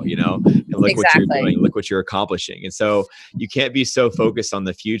as well, and look what you're doing, look what you're accomplishing. And so you can't be so focused on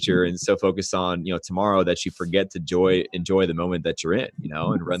the future and so focused on, tomorrow that you forget to enjoy the moment that you're in,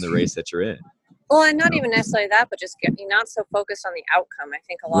 and run the race that you're in. Well, and not even necessarily that, but just get not so focused on the outcome. I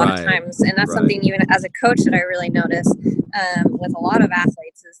think a lot of times, and that's something even as a coach that I really notice with a lot of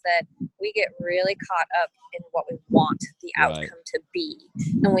athletes, is that we get really caught up in what we want the outcome to be.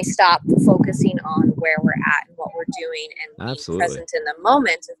 And we stop focusing on where we're at and what we're doing, and being present in the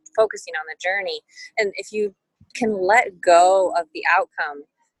moment and focusing on the journey. And if you can let go of the outcome,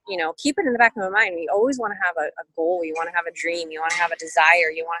 keep it in the back of my mind. We always want to have a goal. You want to have a dream. You want to have a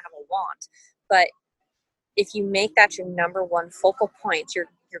desire. You want to have a want. But if you make that your number one focal point, you're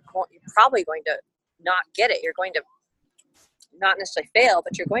probably going to not get it. You're going to not necessarily fail,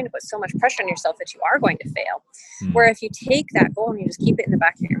 but you're going to put so much pressure on yourself that you are going to fail. Where if you take that goal and you just keep it in the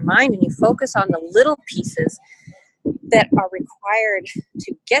back of your mind and you focus on the little pieces that are required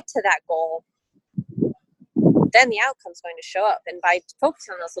to get to that goal, then the outcome's going to show up. And by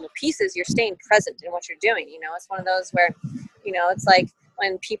focusing on those little pieces, you're staying present in what you're doing. It's one of those where, it's like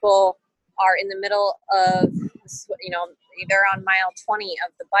when people are in the middle of, they're on mile 20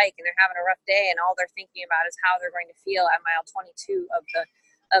 of the bike and they're having a rough day, and all they're thinking about is how they're going to feel at mile 22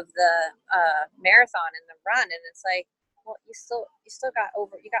 of the marathon and the run. And it's like, well, you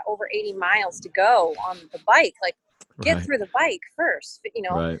got over 80 miles to go on the bike. Like, get through the bike first,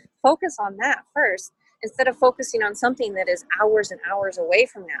 focus on that first, instead of focusing on something that is hours and hours away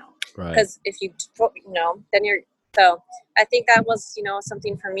from now. Because if you, then you're, so I think that was,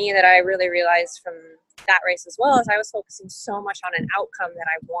 something for me that I really realized from that race as well, as I was focusing so much on an outcome that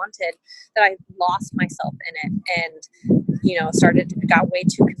I wanted, that I lost myself in it and, got way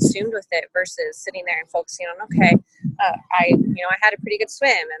too consumed with it versus sitting there and focusing on, okay, I had a pretty good swim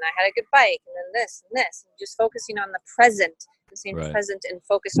and I had a good bike and then this and this, and just focusing on the present, staying present and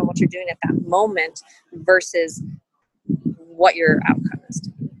focused on what you're doing at that moment versus what your outcome is.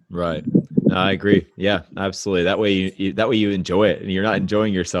 Right. No, I agree. Yeah, absolutely. That way you enjoy it, and you're not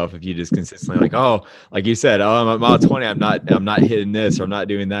enjoying yourself if you just consistently like you said, I'm at mile 20, I'm not hitting this, or I'm not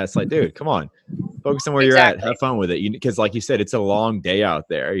doing that. It's like, dude, come on, focus on where you're at, have fun with it. Because like you said, it's a long day out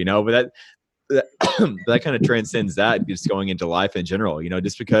there, but that kind of transcends that, just going into life in general,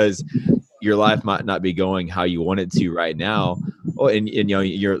 just because your life might not be going how you want it to right now. Oh, and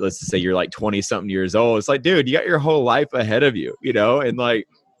let's just say you're like 20 something years old. It's like, dude, you got your whole life ahead of you, and like,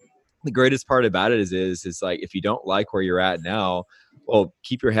 the greatest part about it is like, if you don't like where you're at now, well,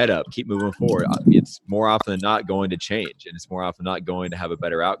 keep your head up, keep moving forward. It's more often than not going to change, and it's more often not going to have a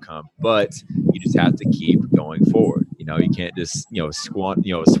better outcome, but you just have to keep going forward. You can't just,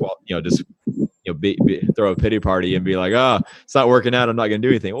 throw a pity party and be like, oh, it's not working out, I'm not going to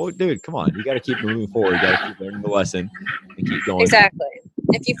do anything. Well, dude, come on. You got to keep moving forward. You got to keep learning the lesson and keep going. Exactly.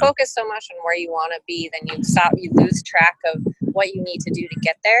 If you focus so much on where you want to be, then you lose track of what you need to do to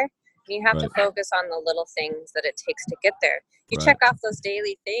get there. You have to focus on the little things that it takes to get there. You check off those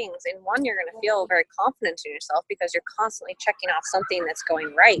daily things, and one, you're going to feel very confident in yourself because you're constantly checking off something that's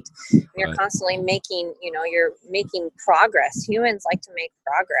going right. And you're constantly making, you're making progress. Humans like to make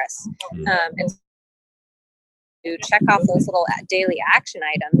progress. And to check off those little daily action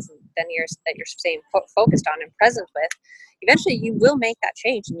items that you're staying focused on and present with, eventually you will make that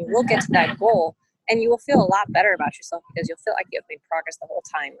change and you will get to that goal, and you will feel a lot better about yourself because you'll feel like you have made progress the whole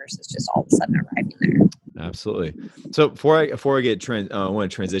time versus just all of a sudden arriving there. Absolutely. So before I get I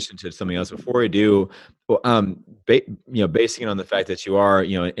want to transition to something else. Before I do, basing it on the fact that you are,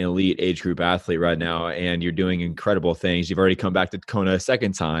 an elite age group athlete right now, and you're doing incredible things. You've already come back to Kona a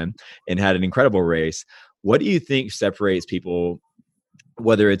second time and had an incredible race. What do you think separates people,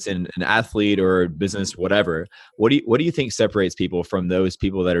 whether it's in an athlete or business, whatever? What do you think separates people from those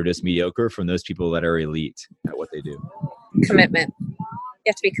people that are just mediocre, from those people that are elite at what they do? Commitment. You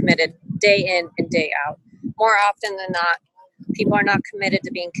have to be committed day in and day out. More often than not, people are not committed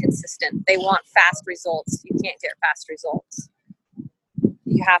to being consistent. They want fast results. You can't get fast results.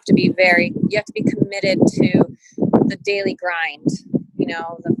 You have to be committed to the daily grind.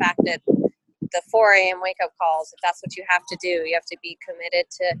 The fact that the 4 a.m. wake-up calls, if that's what you have to do, you have to be committed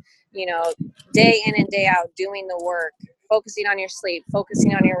to, day in and day out, doing the work, focusing on your sleep,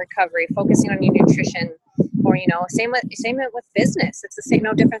 focusing on your recovery, focusing on your nutrition. Or, same with business. It's the same,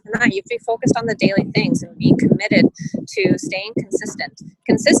 no different than that. You have to be focused on the daily things and be committed to staying consistent.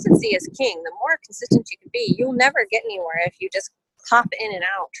 Consistency is king. The more consistent you can be, you'll never get anywhere if you just pop in and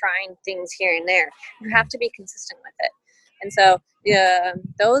out, trying things here and there. You have to be consistent with it. And so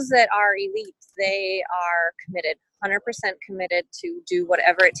those that are elite, they are committed, 100% committed to do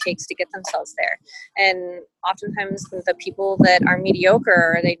whatever it takes to get themselves there. And oftentimes the people that are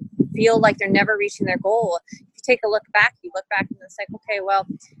mediocre, they feel like they're never reaching their goal. If you take a look back, and it's like, okay, well,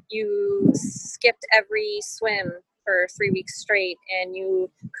 you skipped every swim for 3 weeks straight, and you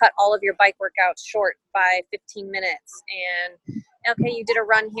cut all of your bike workouts short by 15 minutes, and okay, you did a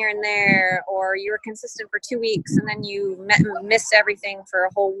run here and there, or you were consistent for 2 weeks, and then you missed everything for a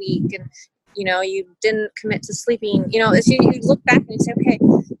whole week, and you didn't commit to sleeping. As you look back and you say, okay,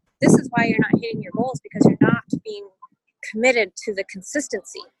 this is why you're not hitting your goals, because you're not being committed to the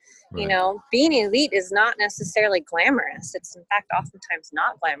consistency. Right. Being elite is not necessarily glamorous. It's in fact oftentimes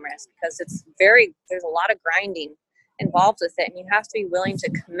not glamorous, because there's a lot of grinding involved with it, and you have to be willing to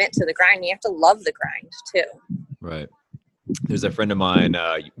commit to the grind. You have to love the grind too. Right. There's a friend of mine.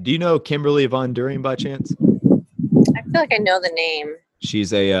 Do you know Kimberly Von During by chance? I feel like I know the name.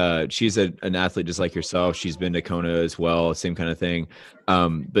 She's an athlete just like yourself. She's been to Kona as well, same kind of thing.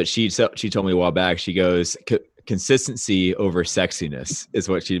 But she told me a while back, she goes, consistency over sexiness is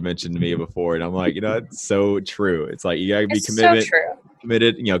what she mentioned to me before. And I'm like, it's so true. It's like, you gotta be committed,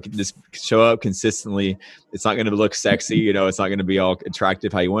 just show up consistently. It's not going to look sexy. It's not going to be all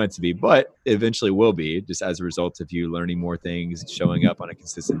attractive how you want it to be, but it eventually will be, just as a result of you learning more things, showing up on a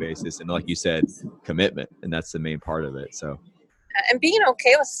consistent basis. And like you said, commitment. And that's the main part of it. So. And being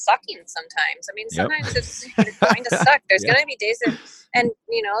okay with sucking sometimes. I mean, sometimes it's you're going to suck. There's going to be days that, and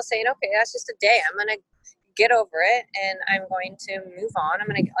saying, okay, that's just a day. I'm going to get over it, and I'm going to move on. I'm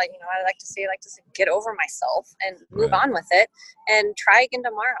going to, I like to say get over myself and move on with it, and try again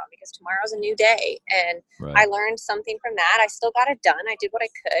tomorrow, because tomorrow's a new day. And I learned something from that. I still got it done. I did what I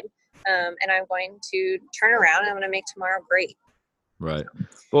could, and I'm going to turn around, and I'm going to make tomorrow great. Right.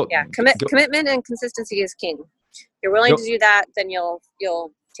 Well, commitment and consistency is king. If you're willing to do that, then you'll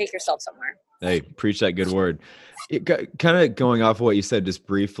take yourself somewhere. Hey, preach that good word. Kind of going off of what you said just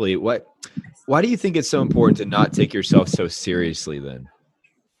briefly, why do you think it's so important to not take yourself so seriously then?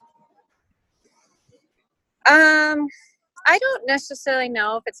 I don't necessarily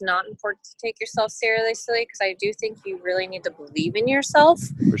know if it's not important to take yourself seriously, because I do think you really need to believe in yourself.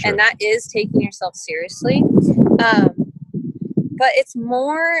 For sure. And that is taking yourself seriously. But it's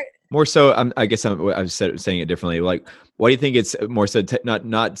more so. I guess I'm saying it differently. Like, why do you think it's more so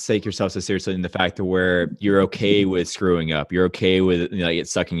not take yourself so seriously in the fact that where you're okay with screwing up, you're okay with it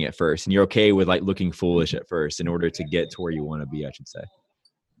sucking at first, and you're okay with looking foolish at first in order to get to where you want to be, I should say.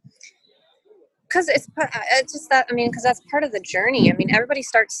 Because it's just that. I mean, because that's part of the journey. I mean, everybody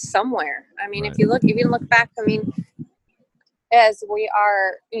starts somewhere. I mean, if you look back, I mean, as we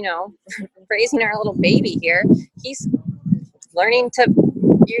are, raising our little baby here, he's learning to,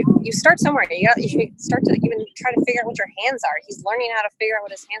 you start somewhere. You start to even try to figure out what your hands are. He's learning how to figure out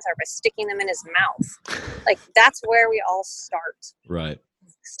what his hands are by sticking them in his mouth. Like, that's where we all start. Right.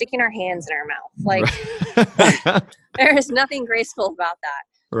 Sticking our hands in our mouth. Like, there is nothing graceful about that.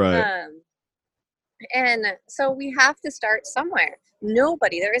 Right. And so we have to start somewhere.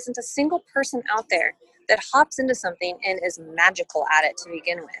 There isn't a single person out there that hops into something and is magical at it to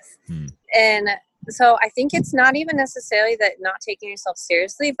begin with. Hmm. And so I think it's not even necessarily that not taking yourself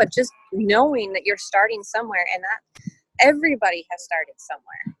seriously, but just knowing that you're starting somewhere, and that everybody has started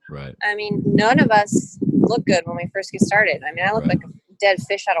somewhere. Right. I mean, none of us look good when we first get started. I mean, I look like a dead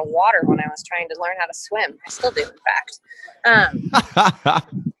fish out of water when I was trying to learn how to swim. I still do, in fact.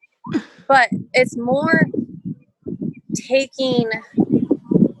 But it's more taking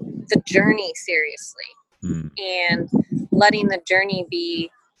the journey seriously and letting the journey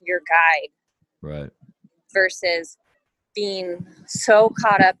be your guide. Right. Versus being so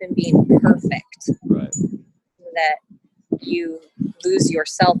caught up in being perfect. Right. That you lose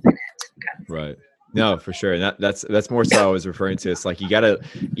yourself in it. Kind of. Right. No, for sure. And that's more so I was referring to. It's like you gotta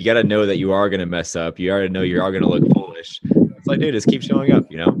know that you are gonna mess up. You gotta know you are gonna look foolish. It's like, dude, just keep showing up,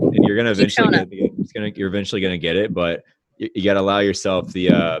 and you're gonna eventually you're eventually gonna get it, but you gotta allow yourself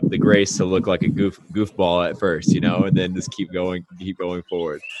the grace to look like a goofball at first, and then just keep going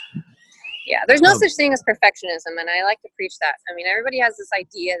forward. Yeah, there's no such thing as perfectionism, and I like to preach that. I mean, everybody has this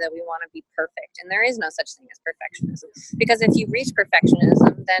idea that we want to be perfect, and there is no such thing as perfectionism. Because if you reach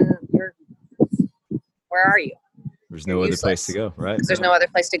perfectionism, then where are you? There's no other place to go, right? There's no other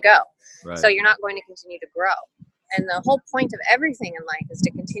place to go. Right. So you're not going to continue to grow. And the whole point of everything in life is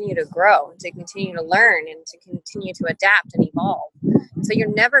to continue to grow, and to continue to learn, and to continue to adapt and evolve. So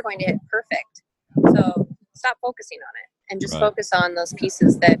you're never going to hit perfect. So stop focusing on it and just focus on those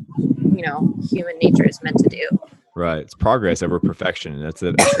pieces that human nature is meant to do. Right. It's progress over perfection. That's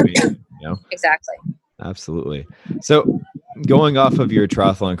it. Exactly. Absolutely. So going off of your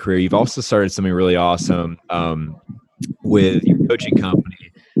triathlon career, you've also started something really awesome with your coaching company.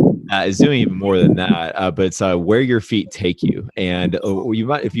 Is doing even more than that, but it's Where Your Feet Take You. And you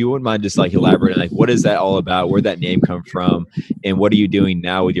might, if you wouldn't mind, just like elaborating, like what is that all about? Where'd that name come from? And what are you doing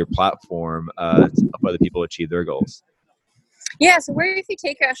now with your platform to help other people achieve their goals? Yeah, so Where Your Feet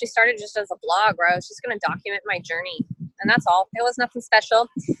Take You actually started just as a blog where I was just going to document my journey. And that's all. It was nothing special.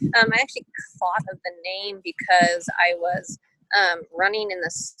 I actually thought of the name because I was running in the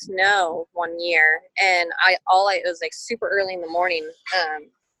snow one year, and it was like super early in the morning.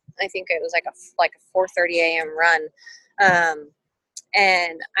 I think it was like a 4:30 a.m. run.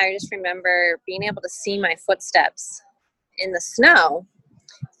 And I just remember being able to see my footsteps in the snow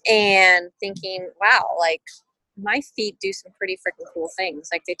and thinking, wow, like my feet do some pretty freaking cool things.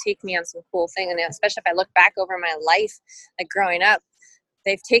 Like they take me on some cool things. And especially if I look back over my life, like growing up,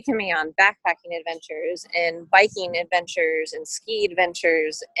 they've taken me on backpacking adventures and biking adventures and ski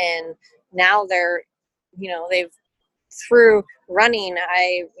adventures. And now through running,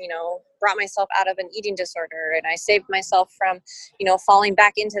 I, brought myself out of an eating disorder, and I saved myself from, falling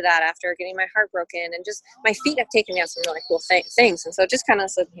back into that after getting my heart broken. And just my feet have taken me on some really cool things. And so it just kind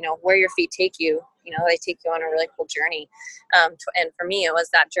of said, where your feet take you, they take you on a really cool journey. And for me, it was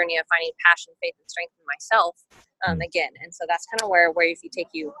that journey of finding passion, faith, and strength in myself again. And so that's kind of where your feet take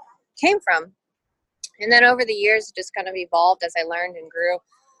you came from. And then over the years, it just kind of evolved as I learned and grew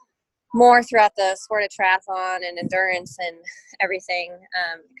more throughout the sport of triathlon and endurance and everything.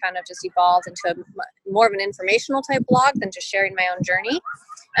 Kind of just evolved into more of an informational type blog than just sharing my own journey.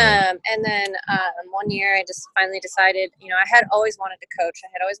 And then one year I just finally decided, I had always wanted to coach. I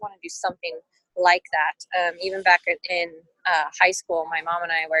had always wanted to do something like that. Even back in high school, my mom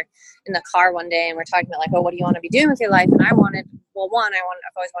and I were in the car one day and we're talking about like, oh, what do you want to be doing with your life? And I've always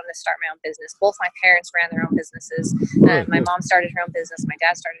wanted to start my own business. Both my parents ran their own businesses. My mom started her own business. My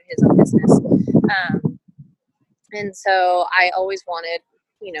dad started his own business. And so I always wanted,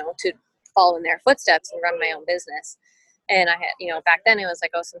 to follow in their footsteps and run my own business. And I had, back then it was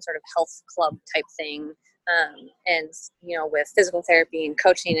like, some sort of health club type thing. And, with physical therapy and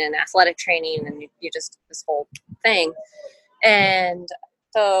coaching and athletic training and you just this whole thing. And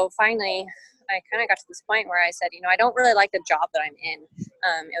so finally I kind of got to this point where I said, I don't really like the job that I'm in.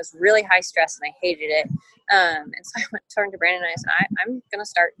 It was really high stress and I hated it. And so I turned to Brandon and I said, I'm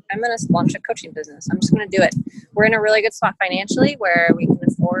going to launch a coaching business. I'm just going to do it. We're in a really good spot financially where we can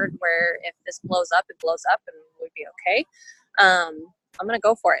afford, where if this blows up, it blows up and we'd be okay. I'm going to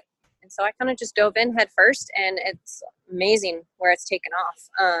go for it. And so I kind of just dove in head first, and it's amazing where it's taken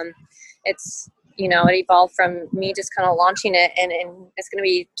off. It's, it evolved from me just kind of launching it, and it's going to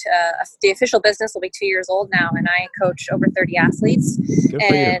be, the official business will be 2 years old now, and I coach over 30 athletes.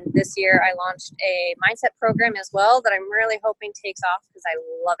 And this year I launched a mindset program as well that I'm really hoping takes off because I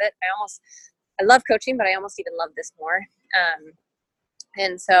love it. I love coaching, but I almost even love this more.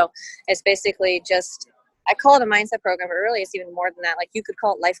 And so it's basically just I call it a mindset program, but really it's even more than that. Like you could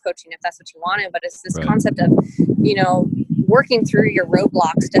call it life coaching if that's what you wanted, but it's this Right. concept of, working through your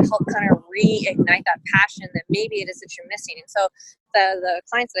roadblocks to help kind of reignite that passion that maybe it is that you're missing. And so the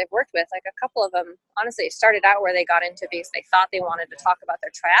clients that I've worked with, like a couple of them, honestly, it started out where they got into because they thought they wanted to talk about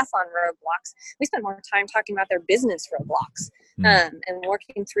their triathlon roadblocks. We spent more time talking about their business roadblocks and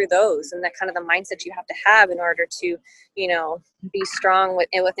working through those, and that kind of the mindset you have to have in order to, be strong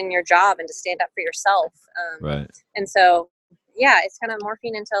within your job and to stand up for yourself. Right. And so, yeah, it's kind of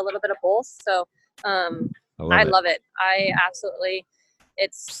morphing into a little bit of both. So, I love it. I absolutely,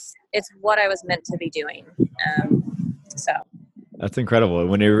 it's what I was meant to be doing. So that's incredible.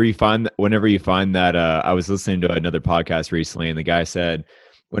 Whenever you find that, I was listening to another podcast recently, and the guy said,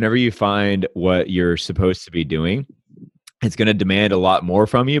 whenever you find what you're supposed to be doing, it's going to demand a lot more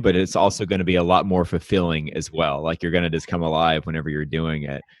from you, but it's also going to be a lot more fulfilling as well. Like you're going to just come alive whenever you're doing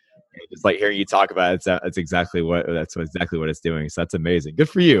it. It's like hearing you talk about it. That's exactly what it's doing. So that's amazing. Good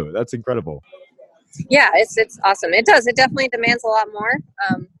for you. That's incredible. Yeah, it's awesome. It does. It definitely demands a lot more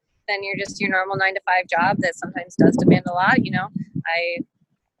than your normal 9-to-5 job that sometimes does demand a lot.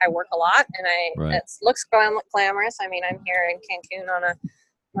 I work a lot, and it looks glamorous. I mean, I'm here in Cancun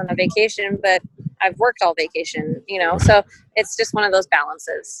on a vacation, but I've worked all vacation, so it's just one of those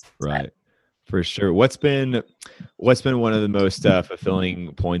balances. Right. For sure. What's been one of the most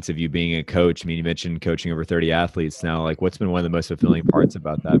fulfilling points of you being a coach? I mean, you mentioned coaching over 30 athletes now. Like, what's been one of the most fulfilling parts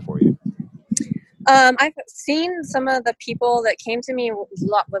about that for you? I've seen some of the people that came to me with a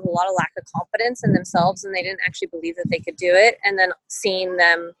lot of lack of confidence in themselves, and they didn't actually believe that they could do it, and then seeing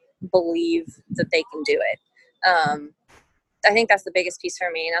them believe that they can do it. I think that's the biggest piece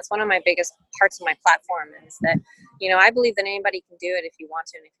for me, and that's one of my biggest parts of my platform is that, I believe that anybody can do it if you want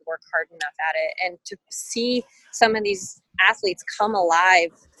to and if you work hard enough at it. And to see some of these athletes come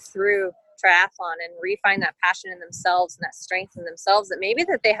alive through triathlon and refine that passion in themselves and that strength in themselves that maybe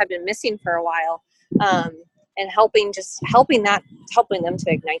that they had been missing for a while, and helping them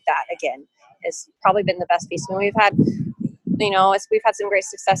to ignite that again has probably been the best piece. And we've had some great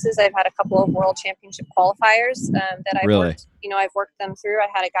successes. I've had a couple of world championship qualifiers that I've worked them through. I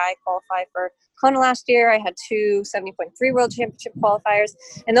had a guy qualify for Kona last year. I had 2 70.3 world championship qualifiers,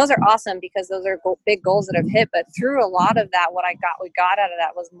 and those are awesome because those are big goals that I've hit. But through a lot of that, we got out of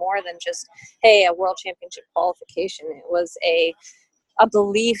that was more than just, hey, a world championship qualification. It was a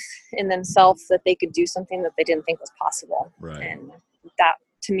belief in themselves that they could do something that they didn't think was possible. Right. And that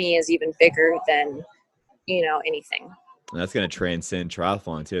to me is even bigger than, anything. And that's going to transcend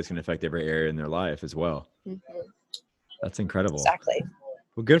triathlon too. It's going to affect every area in their life as well. Mm-hmm. That's incredible. Exactly.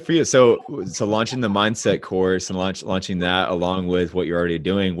 Well, good for you. So launching the mindset course and launching that along with what you're already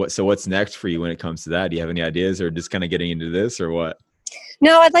doing. What's next for you when it comes to that? Do you have any ideas, or just kind of getting into this, or what?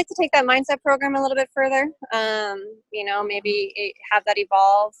 No, I'd like to take that mindset program a little bit further. Maybe have that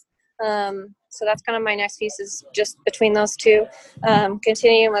evolve. So that's kind of my next piece is just between those two,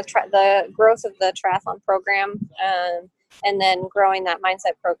 continuing with the growth of the triathlon program, and then growing that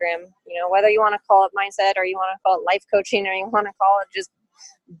mindset program, whether you want to call it mindset or you want to call it life coaching or you want to call it just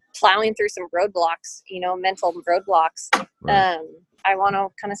plowing through some roadblocks, mental roadblocks. Right. I want to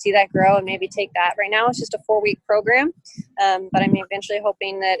kind of see that grow and maybe take that. Right now it's just a 4-week program. But I'm eventually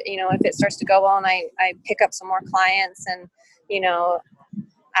hoping that, if it starts to go well and I pick up some more clients and,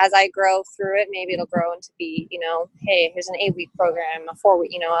 as I grow through it, maybe it'll grow into be, hey, here's an 8-week program, a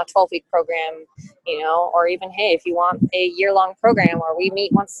 4-week, a 12-week program, or even, hey, if you want a year-long program where we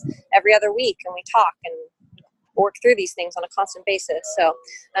meet once every other week and we talk and work through these things on a constant basis. So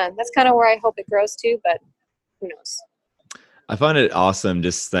that's kind of where I hope it grows to, but who knows? I find it awesome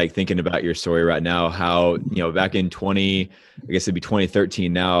just like thinking about your story right now, how, back in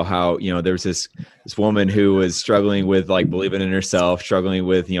 2013 now, how, there was this woman who was struggling with like believing in herself, struggling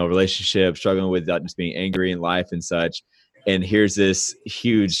with, relationships, struggling with just being angry in life and such. And here's this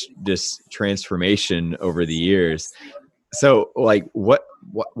huge just transformation over the years. So like,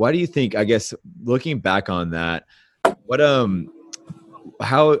 why do you think, I guess, looking back on that,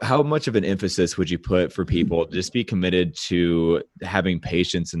 how much of an emphasis would you put for people to just be committed to having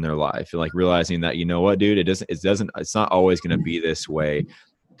patience in their life, and like realizing that, what, dude, it's not always going to be this way,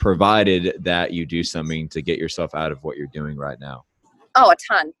 provided that you do something to get yourself out of what you're doing right now? Oh, a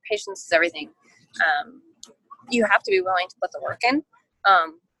ton. Patience is everything. You have to be willing to put the work in,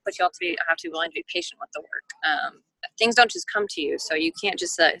 but you also have to be willing to be patient with the work. Things don't just come to you, so you can't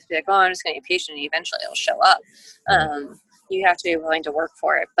just be like, oh, I'm just going to be patient, and eventually it'll show up. You have to be willing to work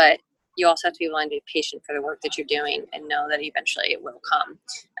for it, but you also have to be willing to be patient for the work that you're doing and know that eventually it will come.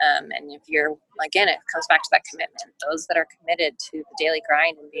 And if you're, again, it comes back to that commitment. Those that are committed to the daily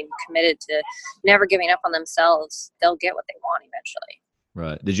grind and being committed to never giving up on themselves, they'll get what they want eventually.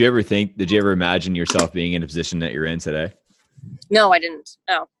 Right. Did you ever imagine yourself being in a position that you're in today? No, I didn't.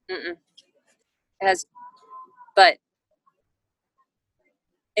 No. Mm-mm. But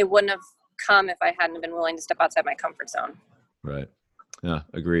it wouldn't have come if I hadn't been willing to step outside my comfort zone. Right. Yeah.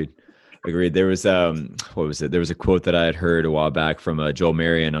 Agreed. There was, what was it? There was a quote that I had heard a while back from Joel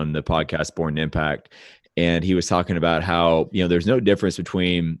Marion on the podcast Born to Impact. And he was talking about how, there's no difference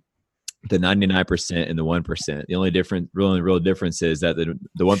between the 99% and the 1%. The only real difference is that the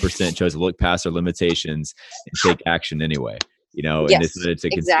 1% chose to look past their limitations and take action anyway, and Yes, decided to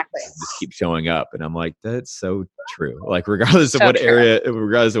exactly. just keep showing up. And I'm like, that's so true. Like, regardless of So what true.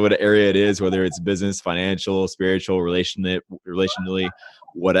 area it is, whether it's business, financial, spiritual, relationally,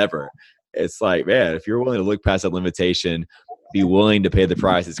 whatever, it's like, man, if you're willing to look past that limitation, be willing to pay the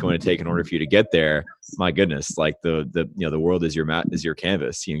price it's going to take in order for you to get there. My goodness, like the world is your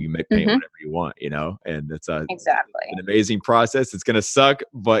canvas. You make paint whatever you want, and it's exactly an amazing process. It's going to suck,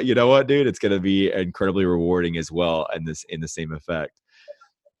 but you know what, dude, it's going to be incredibly rewarding as well. And in the same effect.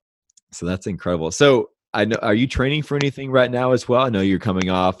 So that's incredible. So I know, are you training for anything right now as well? I know you're coming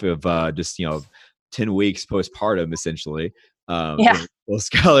off of just, 10 weeks postpartum, essentially. Yeah. Well,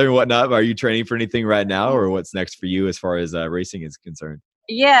 Skylar and whatnot. Are you training for anything right now, or what's next for you as far as racing is concerned?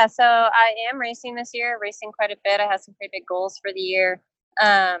 Yeah, so I am racing this year, racing quite a bit. I have some pretty big goals for the year.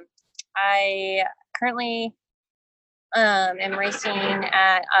 I currently am racing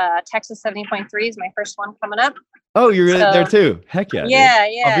at Texas 70.3 is my first one coming up. Oh, you're there too. Heck yeah. Yeah,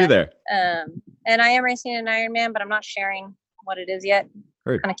 dude. yeah. I'll be there. And I am racing an Ironman, but I'm not sharing what it is yet.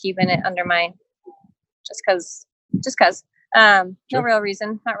 Heard. Kind of keeping it under my, just cause. No Sure. real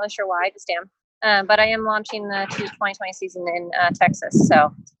reason. Not really sure why, just am. But I am launching the 2020 season in Texas.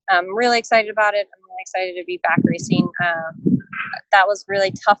 So I'm really excited about it. I'm really excited to be back racing. That was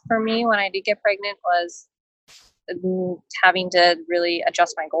really tough for me when I did get pregnant, was having to really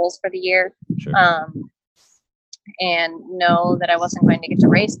adjust my goals for the year. Sure. And know that I wasn't going to get to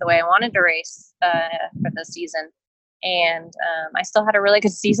race the way I wanted to race for the season. And I still had a really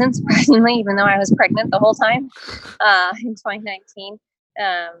good season, surprisingly, even though I was pregnant the whole time in 2019.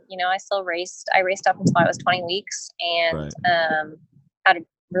 I still raced. I raced up until I was 20 weeks and had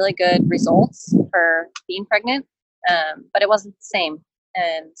really good results for being pregnant, but it wasn't the same.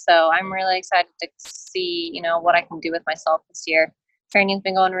 And so I'm really excited to see, what I can do with myself this year. Training's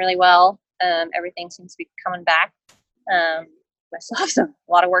been going really well. Everything seems to be coming back. I still have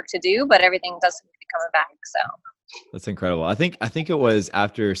a lot of work to do, but everything does seem to be coming back. So that's incredible. I think it was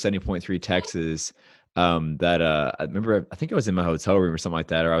after 70.3 Texas that I remember, I think I was in my hotel room or something like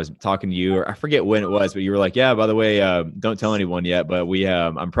that, or I was talking to you, or I forget when it was, but you were like, yeah, by the way, don't tell anyone yet, but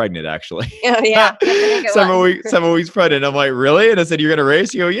I'm pregnant actually. Oh, yeah. several weeks pregnant. I'm like, really? And I said, you're going to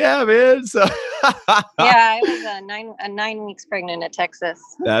race? You go, yeah, man. So yeah, I was 9 weeks pregnant at Texas.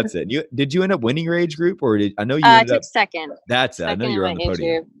 That's it. Did you end up winning your age group, or I know you I ended took up second. That's it. I know you're on the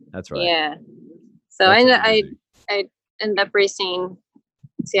podium. Group. That's right. Yeah. So I ended up racing.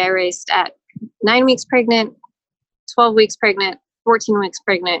 I raced at 9 weeks pregnant, 12 weeks pregnant, 14 weeks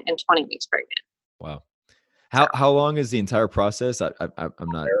pregnant, and 20 weeks pregnant. Wow. How long is the entire process? I'm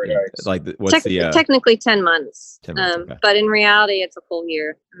not like what's technically 10 months. 10 months okay. But in reality, it's a full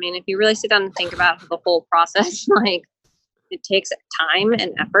year. I mean, if you really sit down and think about the whole process, like it takes time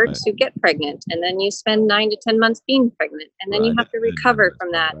and effort to get pregnant, and then you spend 9 to 10 months being pregnant, and then you have to recover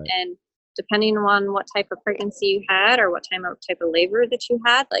from that. Right. And depending on what type of pregnancy you had or what type of labor that you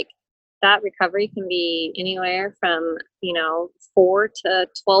had, like that recovery can be anywhere from 4 to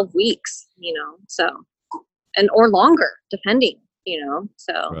 12 weeks. So. Or longer, depending,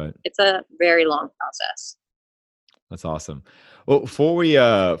 so It's a very long process. That's awesome. Well, before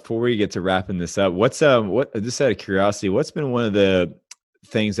we get to wrapping this up, what's just out of curiosity, what's been one of the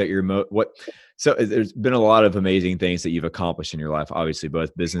things that so there's been a lot of amazing things that you've accomplished in your life, obviously,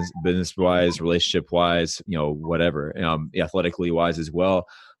 both business wise, relationship wise, whatever, athletically wise as well.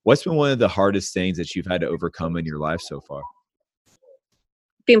 What's been one of the hardest things that you've had to overcome in your life so far?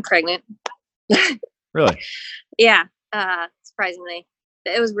 Being pregnant. Really? Yeah. Surprisingly,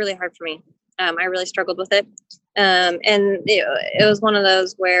 it was really hard for me. I really struggled with it. And it was one of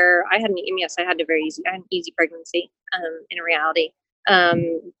those where I had an easy pregnancy, in reality.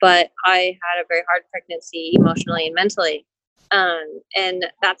 But I had a very hard pregnancy emotionally and mentally. And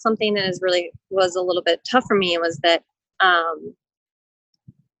that's something that was a little bit tough for me, was that,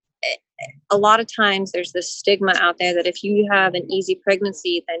 a lot of times there's this stigma out there that if you have an easy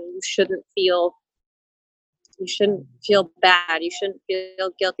pregnancy, then you shouldn't feel You shouldn't feel bad. You shouldn't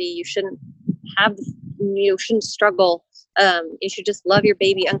feel guilty. You shouldn't struggle. You should just love your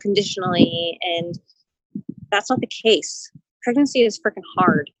baby unconditionally. And that's not the case. Pregnancy is freaking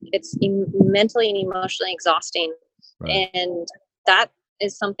hard. It's mentally and emotionally exhausting. Right. And that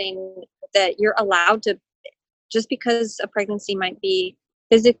is something that you're allowed to, just because a pregnancy might be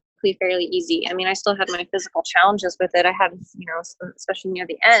physically fairly easy. I mean, I still had my physical challenges with it. I had, especially near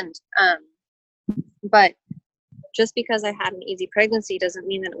the end. But just because I had an easy pregnancy doesn't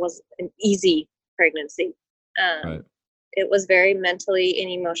mean that it was an easy pregnancy. Right. It was very mentally and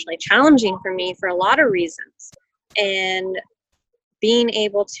emotionally challenging for me for a lot of reasons. And being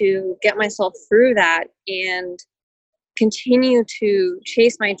able to get myself through that and continue to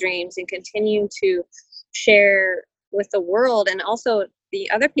chase my dreams and continue to share with the world. And also the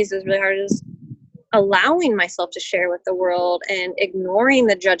other piece that's really hard is allowing myself to share with the world and ignoring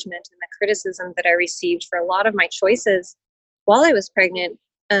the judgment and the criticism that I received for a lot of my choices while I was pregnant.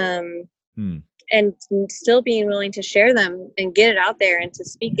 And still being willing to share them and get it out there and to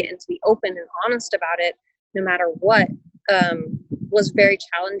speak it and to be open and honest about it, no matter what, was very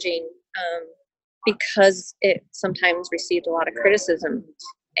challenging, because it sometimes received a lot of criticism.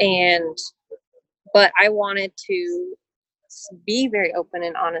 But I wanted to be very open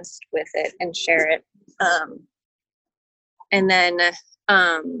and honest with it and share it. And then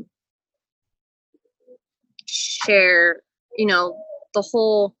share, the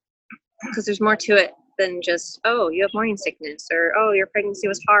whole, because there's more to it than just, oh, you have morning sickness, or, oh, your pregnancy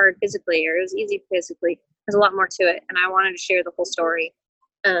was hard physically, or it was easy physically. There's a lot more to it. And I wanted to share the whole story.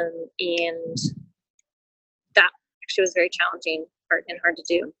 And that actually was very challenging and hard to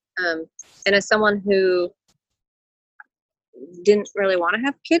do. And as someone who didn't really want to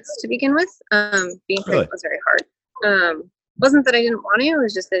have kids to begin with, being pregnant was very hard. Wasn't that I didn't want to, it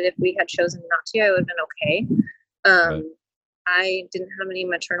was just that if we had chosen not to, I would have been okay. Right. I didn't have any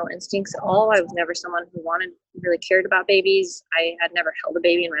maternal instincts at all. I was never someone who really cared about babies. I had never held a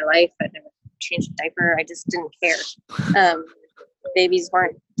baby in my life. I'd never changed a diaper. I just didn't care. Babies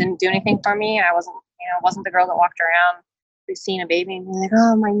didn't do anything for me. I wasn't the girl that walked around seeing a baby and being like,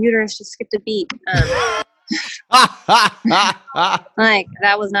 oh, my uterus just skipped a beat. Like,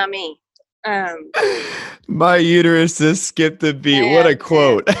 that was not me. My uterus just skipped a beat. What a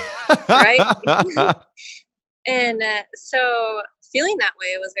quote. Right? And so feeling that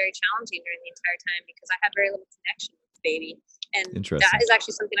way was very challenging during the entire time because I had very little connection with the baby. And that is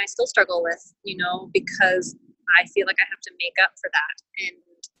actually something I still struggle with, because I feel like I have to make up for that. And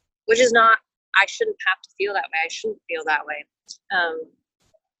which is not, I shouldn't have to feel that way. I shouldn't feel that way.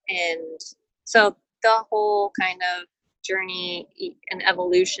 And so the whole kind of journey and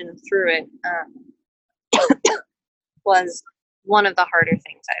evolution through it was one of the harder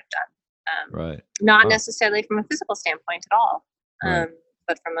things I've done. Right. Not necessarily from a physical standpoint at all, Right.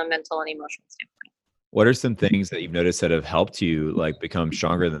 but from a mental and emotional standpoint. What are some things that you've noticed that have helped you like become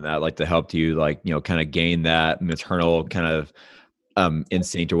stronger than that? Like to help you kind of gain that maternal kind of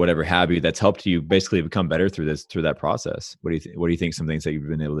instinct or whatever have you that's helped you basically become better through that process? What do you think some things that you've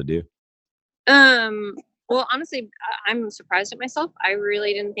been able to do? Well, honestly, I'm surprised at myself. I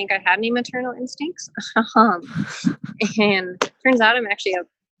really didn't think I had any maternal instincts. And turns out I'm actually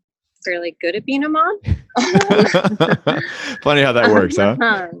fairly good at being a mom. Funny how that works,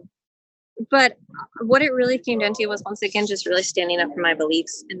 huh? But what it really came down to was, once again, just really standing up for my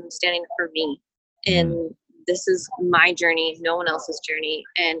beliefs and standing up for me. And this is my journey, no one else's journey.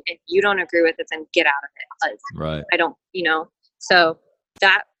 And if you don't agree with it, then get out of it. Right. I don't, so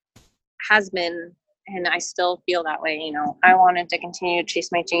that has been, and I still feel that way. I wanted to continue to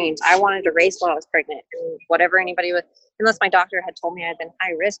chase my dreams. I wanted to race while I was pregnant, and whatever anybody would, unless my doctor had told me I'd been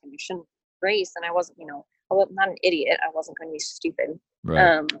high risk and I shouldn't race. And I wasn't, I was not an idiot. I wasn't going to be stupid.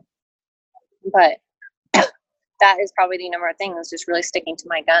 Right. But that is probably the number one thing, is just really sticking to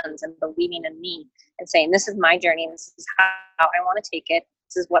my guns and believing in me and saying, this is my journey. And this is how I want to take it.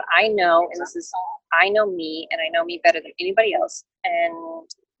 This is what I know. And I know me, and I know me better than anybody else. And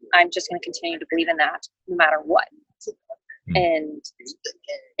I'm just going to continue to believe in that no matter what. And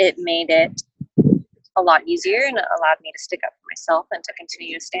it made it a lot easier, and it allowed me to stick up for myself and to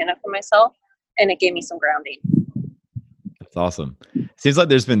continue to stand up for myself. And it gave me some grounding. That's awesome. Seems like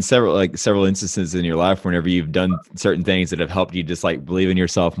there's been several instances in your life whenever you've done certain things that have helped you just like believe in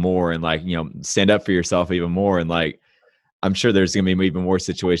yourself more and stand up for yourself even more. And I'm sure there's going to be even more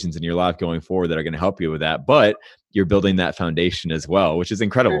situations in your life going forward that are going to help you with that, but you're building that foundation as well, which is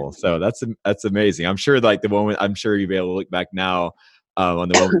incredible. So that's amazing. I'm sure I'm sure you'll be able to look back now on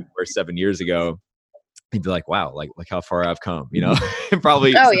the moment you were 7 years ago you'd be like, wow, like how far I've come, and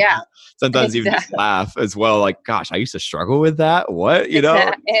probably Oh yeah, sometimes even just exactly. laugh as well. Like, gosh, I used to struggle with that. What,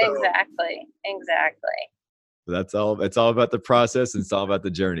 Exactly. That's all. It's all about the process, and it's all about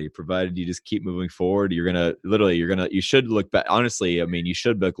the journey. Provided you just keep moving forward, you should look back. Honestly, I mean, you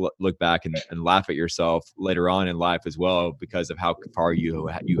should look back and laugh at yourself later on in life as well, because of how far you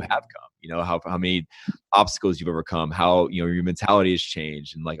have come. How many obstacles you've overcome, how your mentality has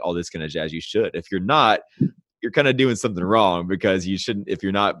changed, and like all this kind of jazz. You should. If you're not, you're kind of doing something wrong, because you shouldn't. If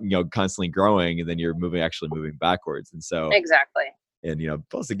you're not, constantly growing, and then you're actually moving backwards. And so Exactly. and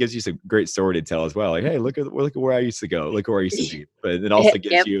plus it gives you some great story to tell as well. Like, hey, look at where I used to go. Look where I used to be. But it also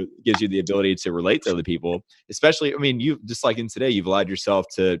gives Yep. you the ability to relate to other people. Especially, I mean, you just like in today, you've allowed yourself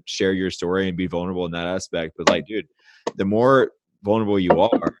to share your story and be vulnerable in that aspect. But like, dude, the more vulnerable you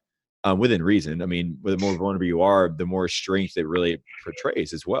are, within reason, I mean, the more vulnerable you are, the more strength it really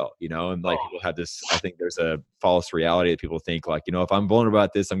portrays as well. And like people have this, I think there's a false reality that people think like, if I'm vulnerable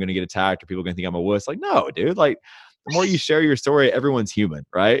about this, I'm going to get attacked, or people are going to think I'm a wuss. Like, no, dude, like, the more you share your story, everyone's human,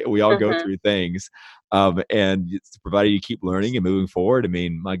 right? We all go through things. And it's provided you keep learning and moving forward. I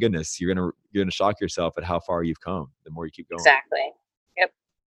mean, my goodness, you're gonna shock yourself at how far you've come the more you keep going. Exactly. Yep.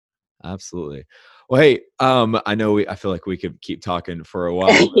 Absolutely. Well, hey, I know I feel like we could keep talking for a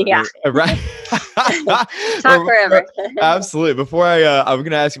while. Yeah. Right. Talk forever. Absolutely. Before I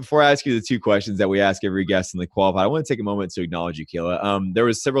ask you the two questions that we ask every guest in the qualified, I want to take a moment to acknowledge you, Kayla. There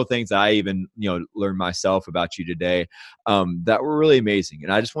was several things that I even, learned myself about you today, that were really amazing.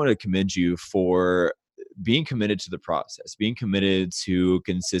 And I just want to commend you for being committed to the process, being committed to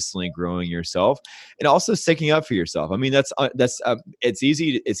consistently growing yourself, and also sticking up for yourself. I mean, it's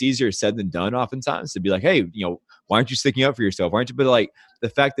easier said than done oftentimes to be like, hey, why aren't you sticking up for yourself? Why aren't you? But like the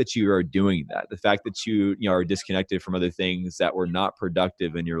fact that you are doing that, the fact that you are disconnected from other things that were not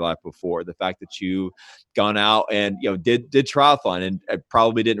productive in your life before, the fact that you gone out and did triathlon, and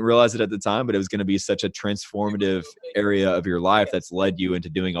probably didn't realize it at the time, but it was going to be such a transformative area of your life that's led you into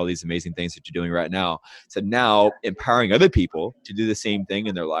doing all these amazing things that you're doing right now. So now empowering other people to do the same thing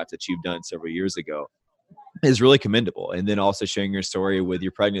in their life that you've done several years ago is really commendable. And then also sharing your story with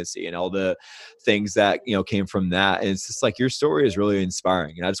your pregnancy and all the things that came from that. And it's just like your story is really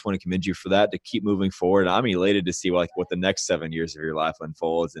inspiring, and I just want to commend you for that, to keep moving forward. I'm elated to see what the next 7 years of your life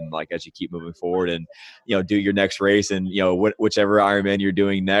unfolds, and like as you keep moving forward and do your next race, and whichever Ironman you're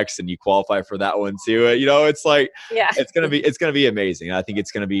doing next, and you qualify for that one too. It's like it's gonna be amazing. And I think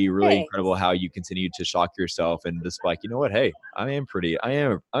it's gonna be really incredible how you continue to shock yourself and just like, hey, I am a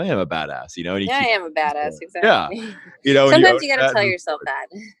badass, and I am a badass. Exactly. Yeah. Sometimes you got to tell yourself that.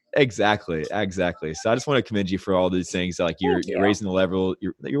 Exactly. So I just want to commend you for all these things. Like you're raising the level.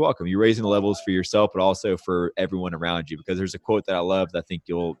 You're welcome. You're raising the levels for yourself, but also for everyone around you. Because there's a quote that I love that I think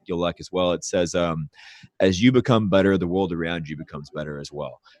you'll like as well. It says, "As you become better, the world around you becomes better as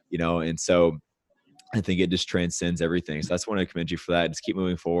well." And so I think it just transcends everything. So I just want to commend you for that. Just keep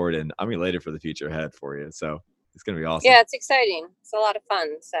moving forward, and I'm elated for the future ahead for you. So it's gonna be awesome. Yeah, it's exciting. It's a lot of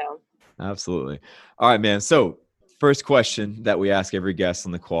fun. So. Absolutely. All right, man. So first question that we ask every guest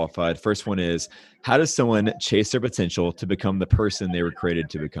on the qualified. First one is, how does someone chase their potential to become the person they were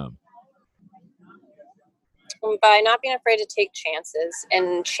created to become? By not being afraid to take chances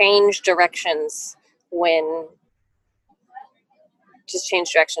and change directions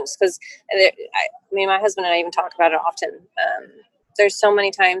change directions. Because my husband and I even talk about it often. There's so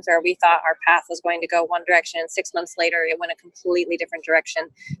many times where we thought our path was going to go one direction, and 6 months later it went a completely different direction,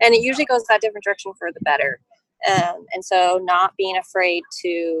 and it usually goes that different direction for the better. And so not being afraid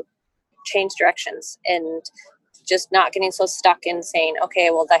to change directions, and just not getting so stuck in saying, okay,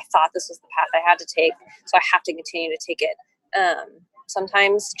 well, I thought this was the path I had to take, so I have to continue to take it.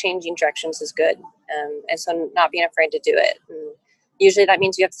 Sometimes changing directions is good. And so not being afraid to do it. And usually that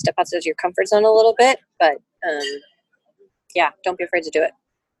means you have to step outside of your comfort zone a little bit, but yeah, don't be afraid to do it.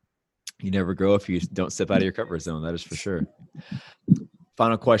 You never grow if you don't step out of your comfort zone. That is for sure.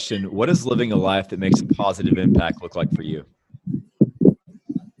 Final question. What does living a life that makes a positive impact look like for you?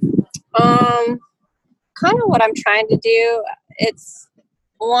 Kind of what I'm trying to do. It's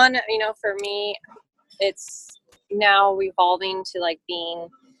one, for me, it's now evolving to like being,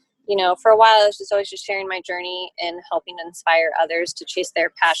 for a while I was just always just sharing my journey and helping to inspire others to chase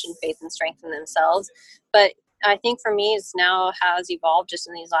their passion, faith, and strength in themselves. But I think for me, it's now has evolved just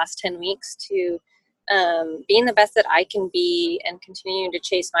in these last 10 weeks to being the best that I can be and continuing to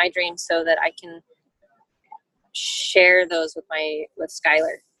chase my dreams so that I can share those with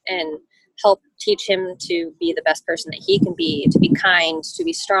Skylar and help teach him to be the best person that he can be, to be kind, to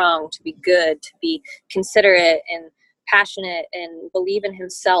be strong, to be good, to be considerate and passionate and believe in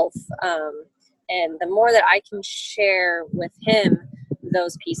himself, And the more that I can share with him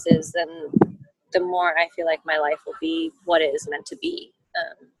those pieces, then the more I feel like my life will be what it is meant to be.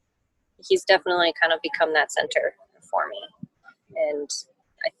 He's definitely kind of become that center for me. And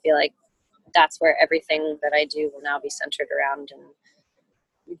I feel like that's where everything that I do will now be centered around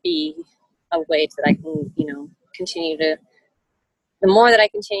and be a way that I can, continue to, the more that I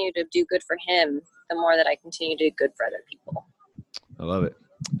continue to do good for him, the more that I continue to do good for other people. I love it.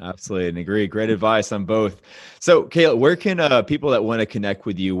 Absolutely. And agree. Great advice on both. So Kayla, where can people that want to connect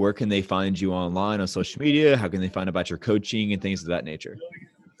with you, where can they find you online on social media? How can they find about your coaching and things of that nature?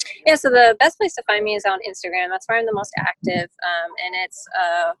 Yeah, so the best place to find me is on Instagram. That's where I'm the most active. And it's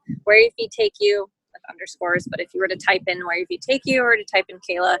Where Your Feet Take You with underscores. But if you were to type in Where Your Feet Take You or to type in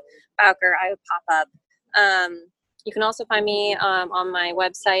Kayla Bowker, I would pop up. You can also find me on my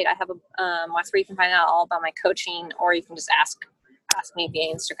website. I have that's where you can find out all about my coaching, or you can just ask me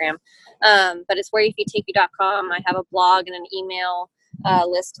via Instagram. But it's whereyourfeettake.com. I have a blog and an email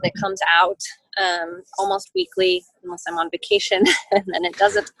list that comes out almost weekly, unless I'm on vacation, and then it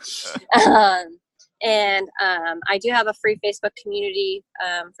doesn't. And I do have a free Facebook community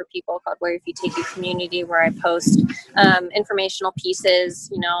for people called Where Your Feet Take You Community, where I post informational pieces.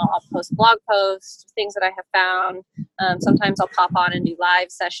 I'll post blog posts, things that I have found. Sometimes I'll pop on and do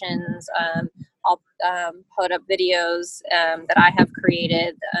live sessions. I'll put up videos that I have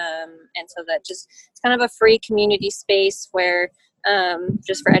created. And so that it's kind of a free community space where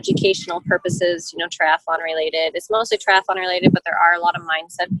just for educational purposes, triathlon related. It's mostly triathlon related, but there are a lot of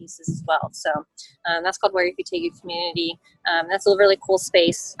mindset pieces as well. So that's called Where Your Feet Take You Community. That's a really cool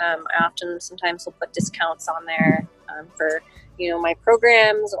space. I sometimes will put discounts on there for my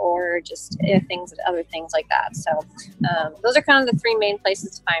programs, or just other things like that. So those are kind of the three main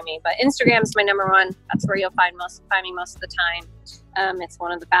places to find me. But Instagram is my number one. That's where you'll find me most of the time. It's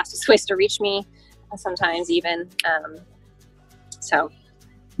one of the fastest ways to reach me, sometimes even. So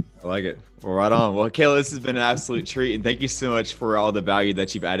I like it. Well, right on. Well, Kayla, this has been an absolute treat, and thank you so much for all the value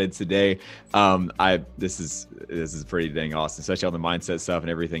that you've added today. This is pretty dang awesome, especially on the mindset stuff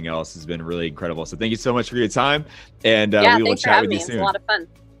and everything else. Has been really incredible. So thank you so much for your time, and we will chat with you soon. It's a lot of fun.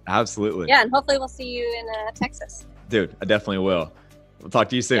 Absolutely. Yeah, and hopefully we'll see you in Texas. Dude, I definitely will. We'll talk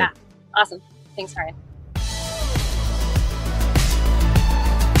to you soon. Yeah, awesome. Thanks, Ryan.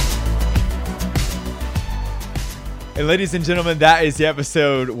 And ladies and gentlemen, that is the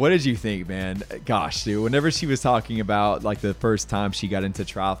episode. What did you think, man? Gosh, dude, whenever she was talking about like the first time she got into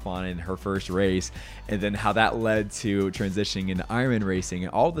triathlon and her first race, and then how that led to transitioning into Ironman racing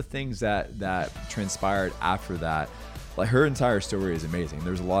and all the things that transpired after that, like her entire story is amazing.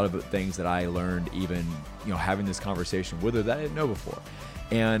 There's a lot of things that I learned even, having this conversation with her that I didn't know before.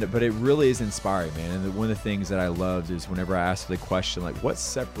 But it really is inspiring, man. And one of the things that I loved is whenever I asked the question, like, what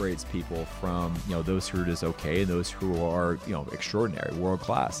separates people from, those who are just okay and those who are, extraordinary, world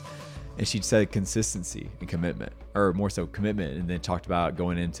class? And she said consistency and commitment, or more so commitment, and then talked about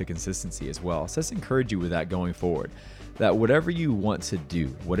going into consistency as well. So let's encourage you with that going forward, that whatever you want to do,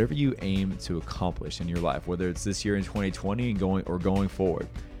 whatever you aim to accomplish in your life, whether it's this year in 2020 and going forward,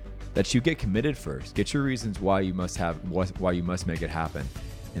 that you get committed first. Get your reasons why you must make it happen,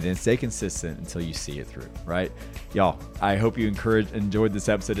 and then stay consistent until you see it through, right? Y'all, I hope you enjoyed this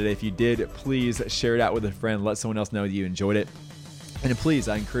episode today. If you did, please share it out with a friend. Let someone else know that you enjoyed it. And please,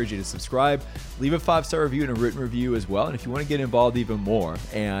 I encourage you to subscribe, leave a 5-star review and a written review as well. And if you want to get involved even more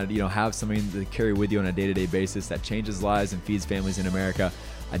and have something to carry with you on a day-to-day basis that changes lives and feeds families in America,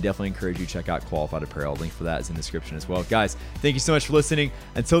 I definitely encourage you to check out Qualified Apparel. Link for that is in the description as well. Guys, thank you so much for listening.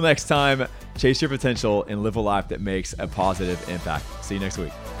 Until next time, chase your potential and live a life that makes a positive impact. See you next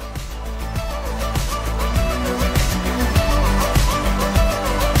week.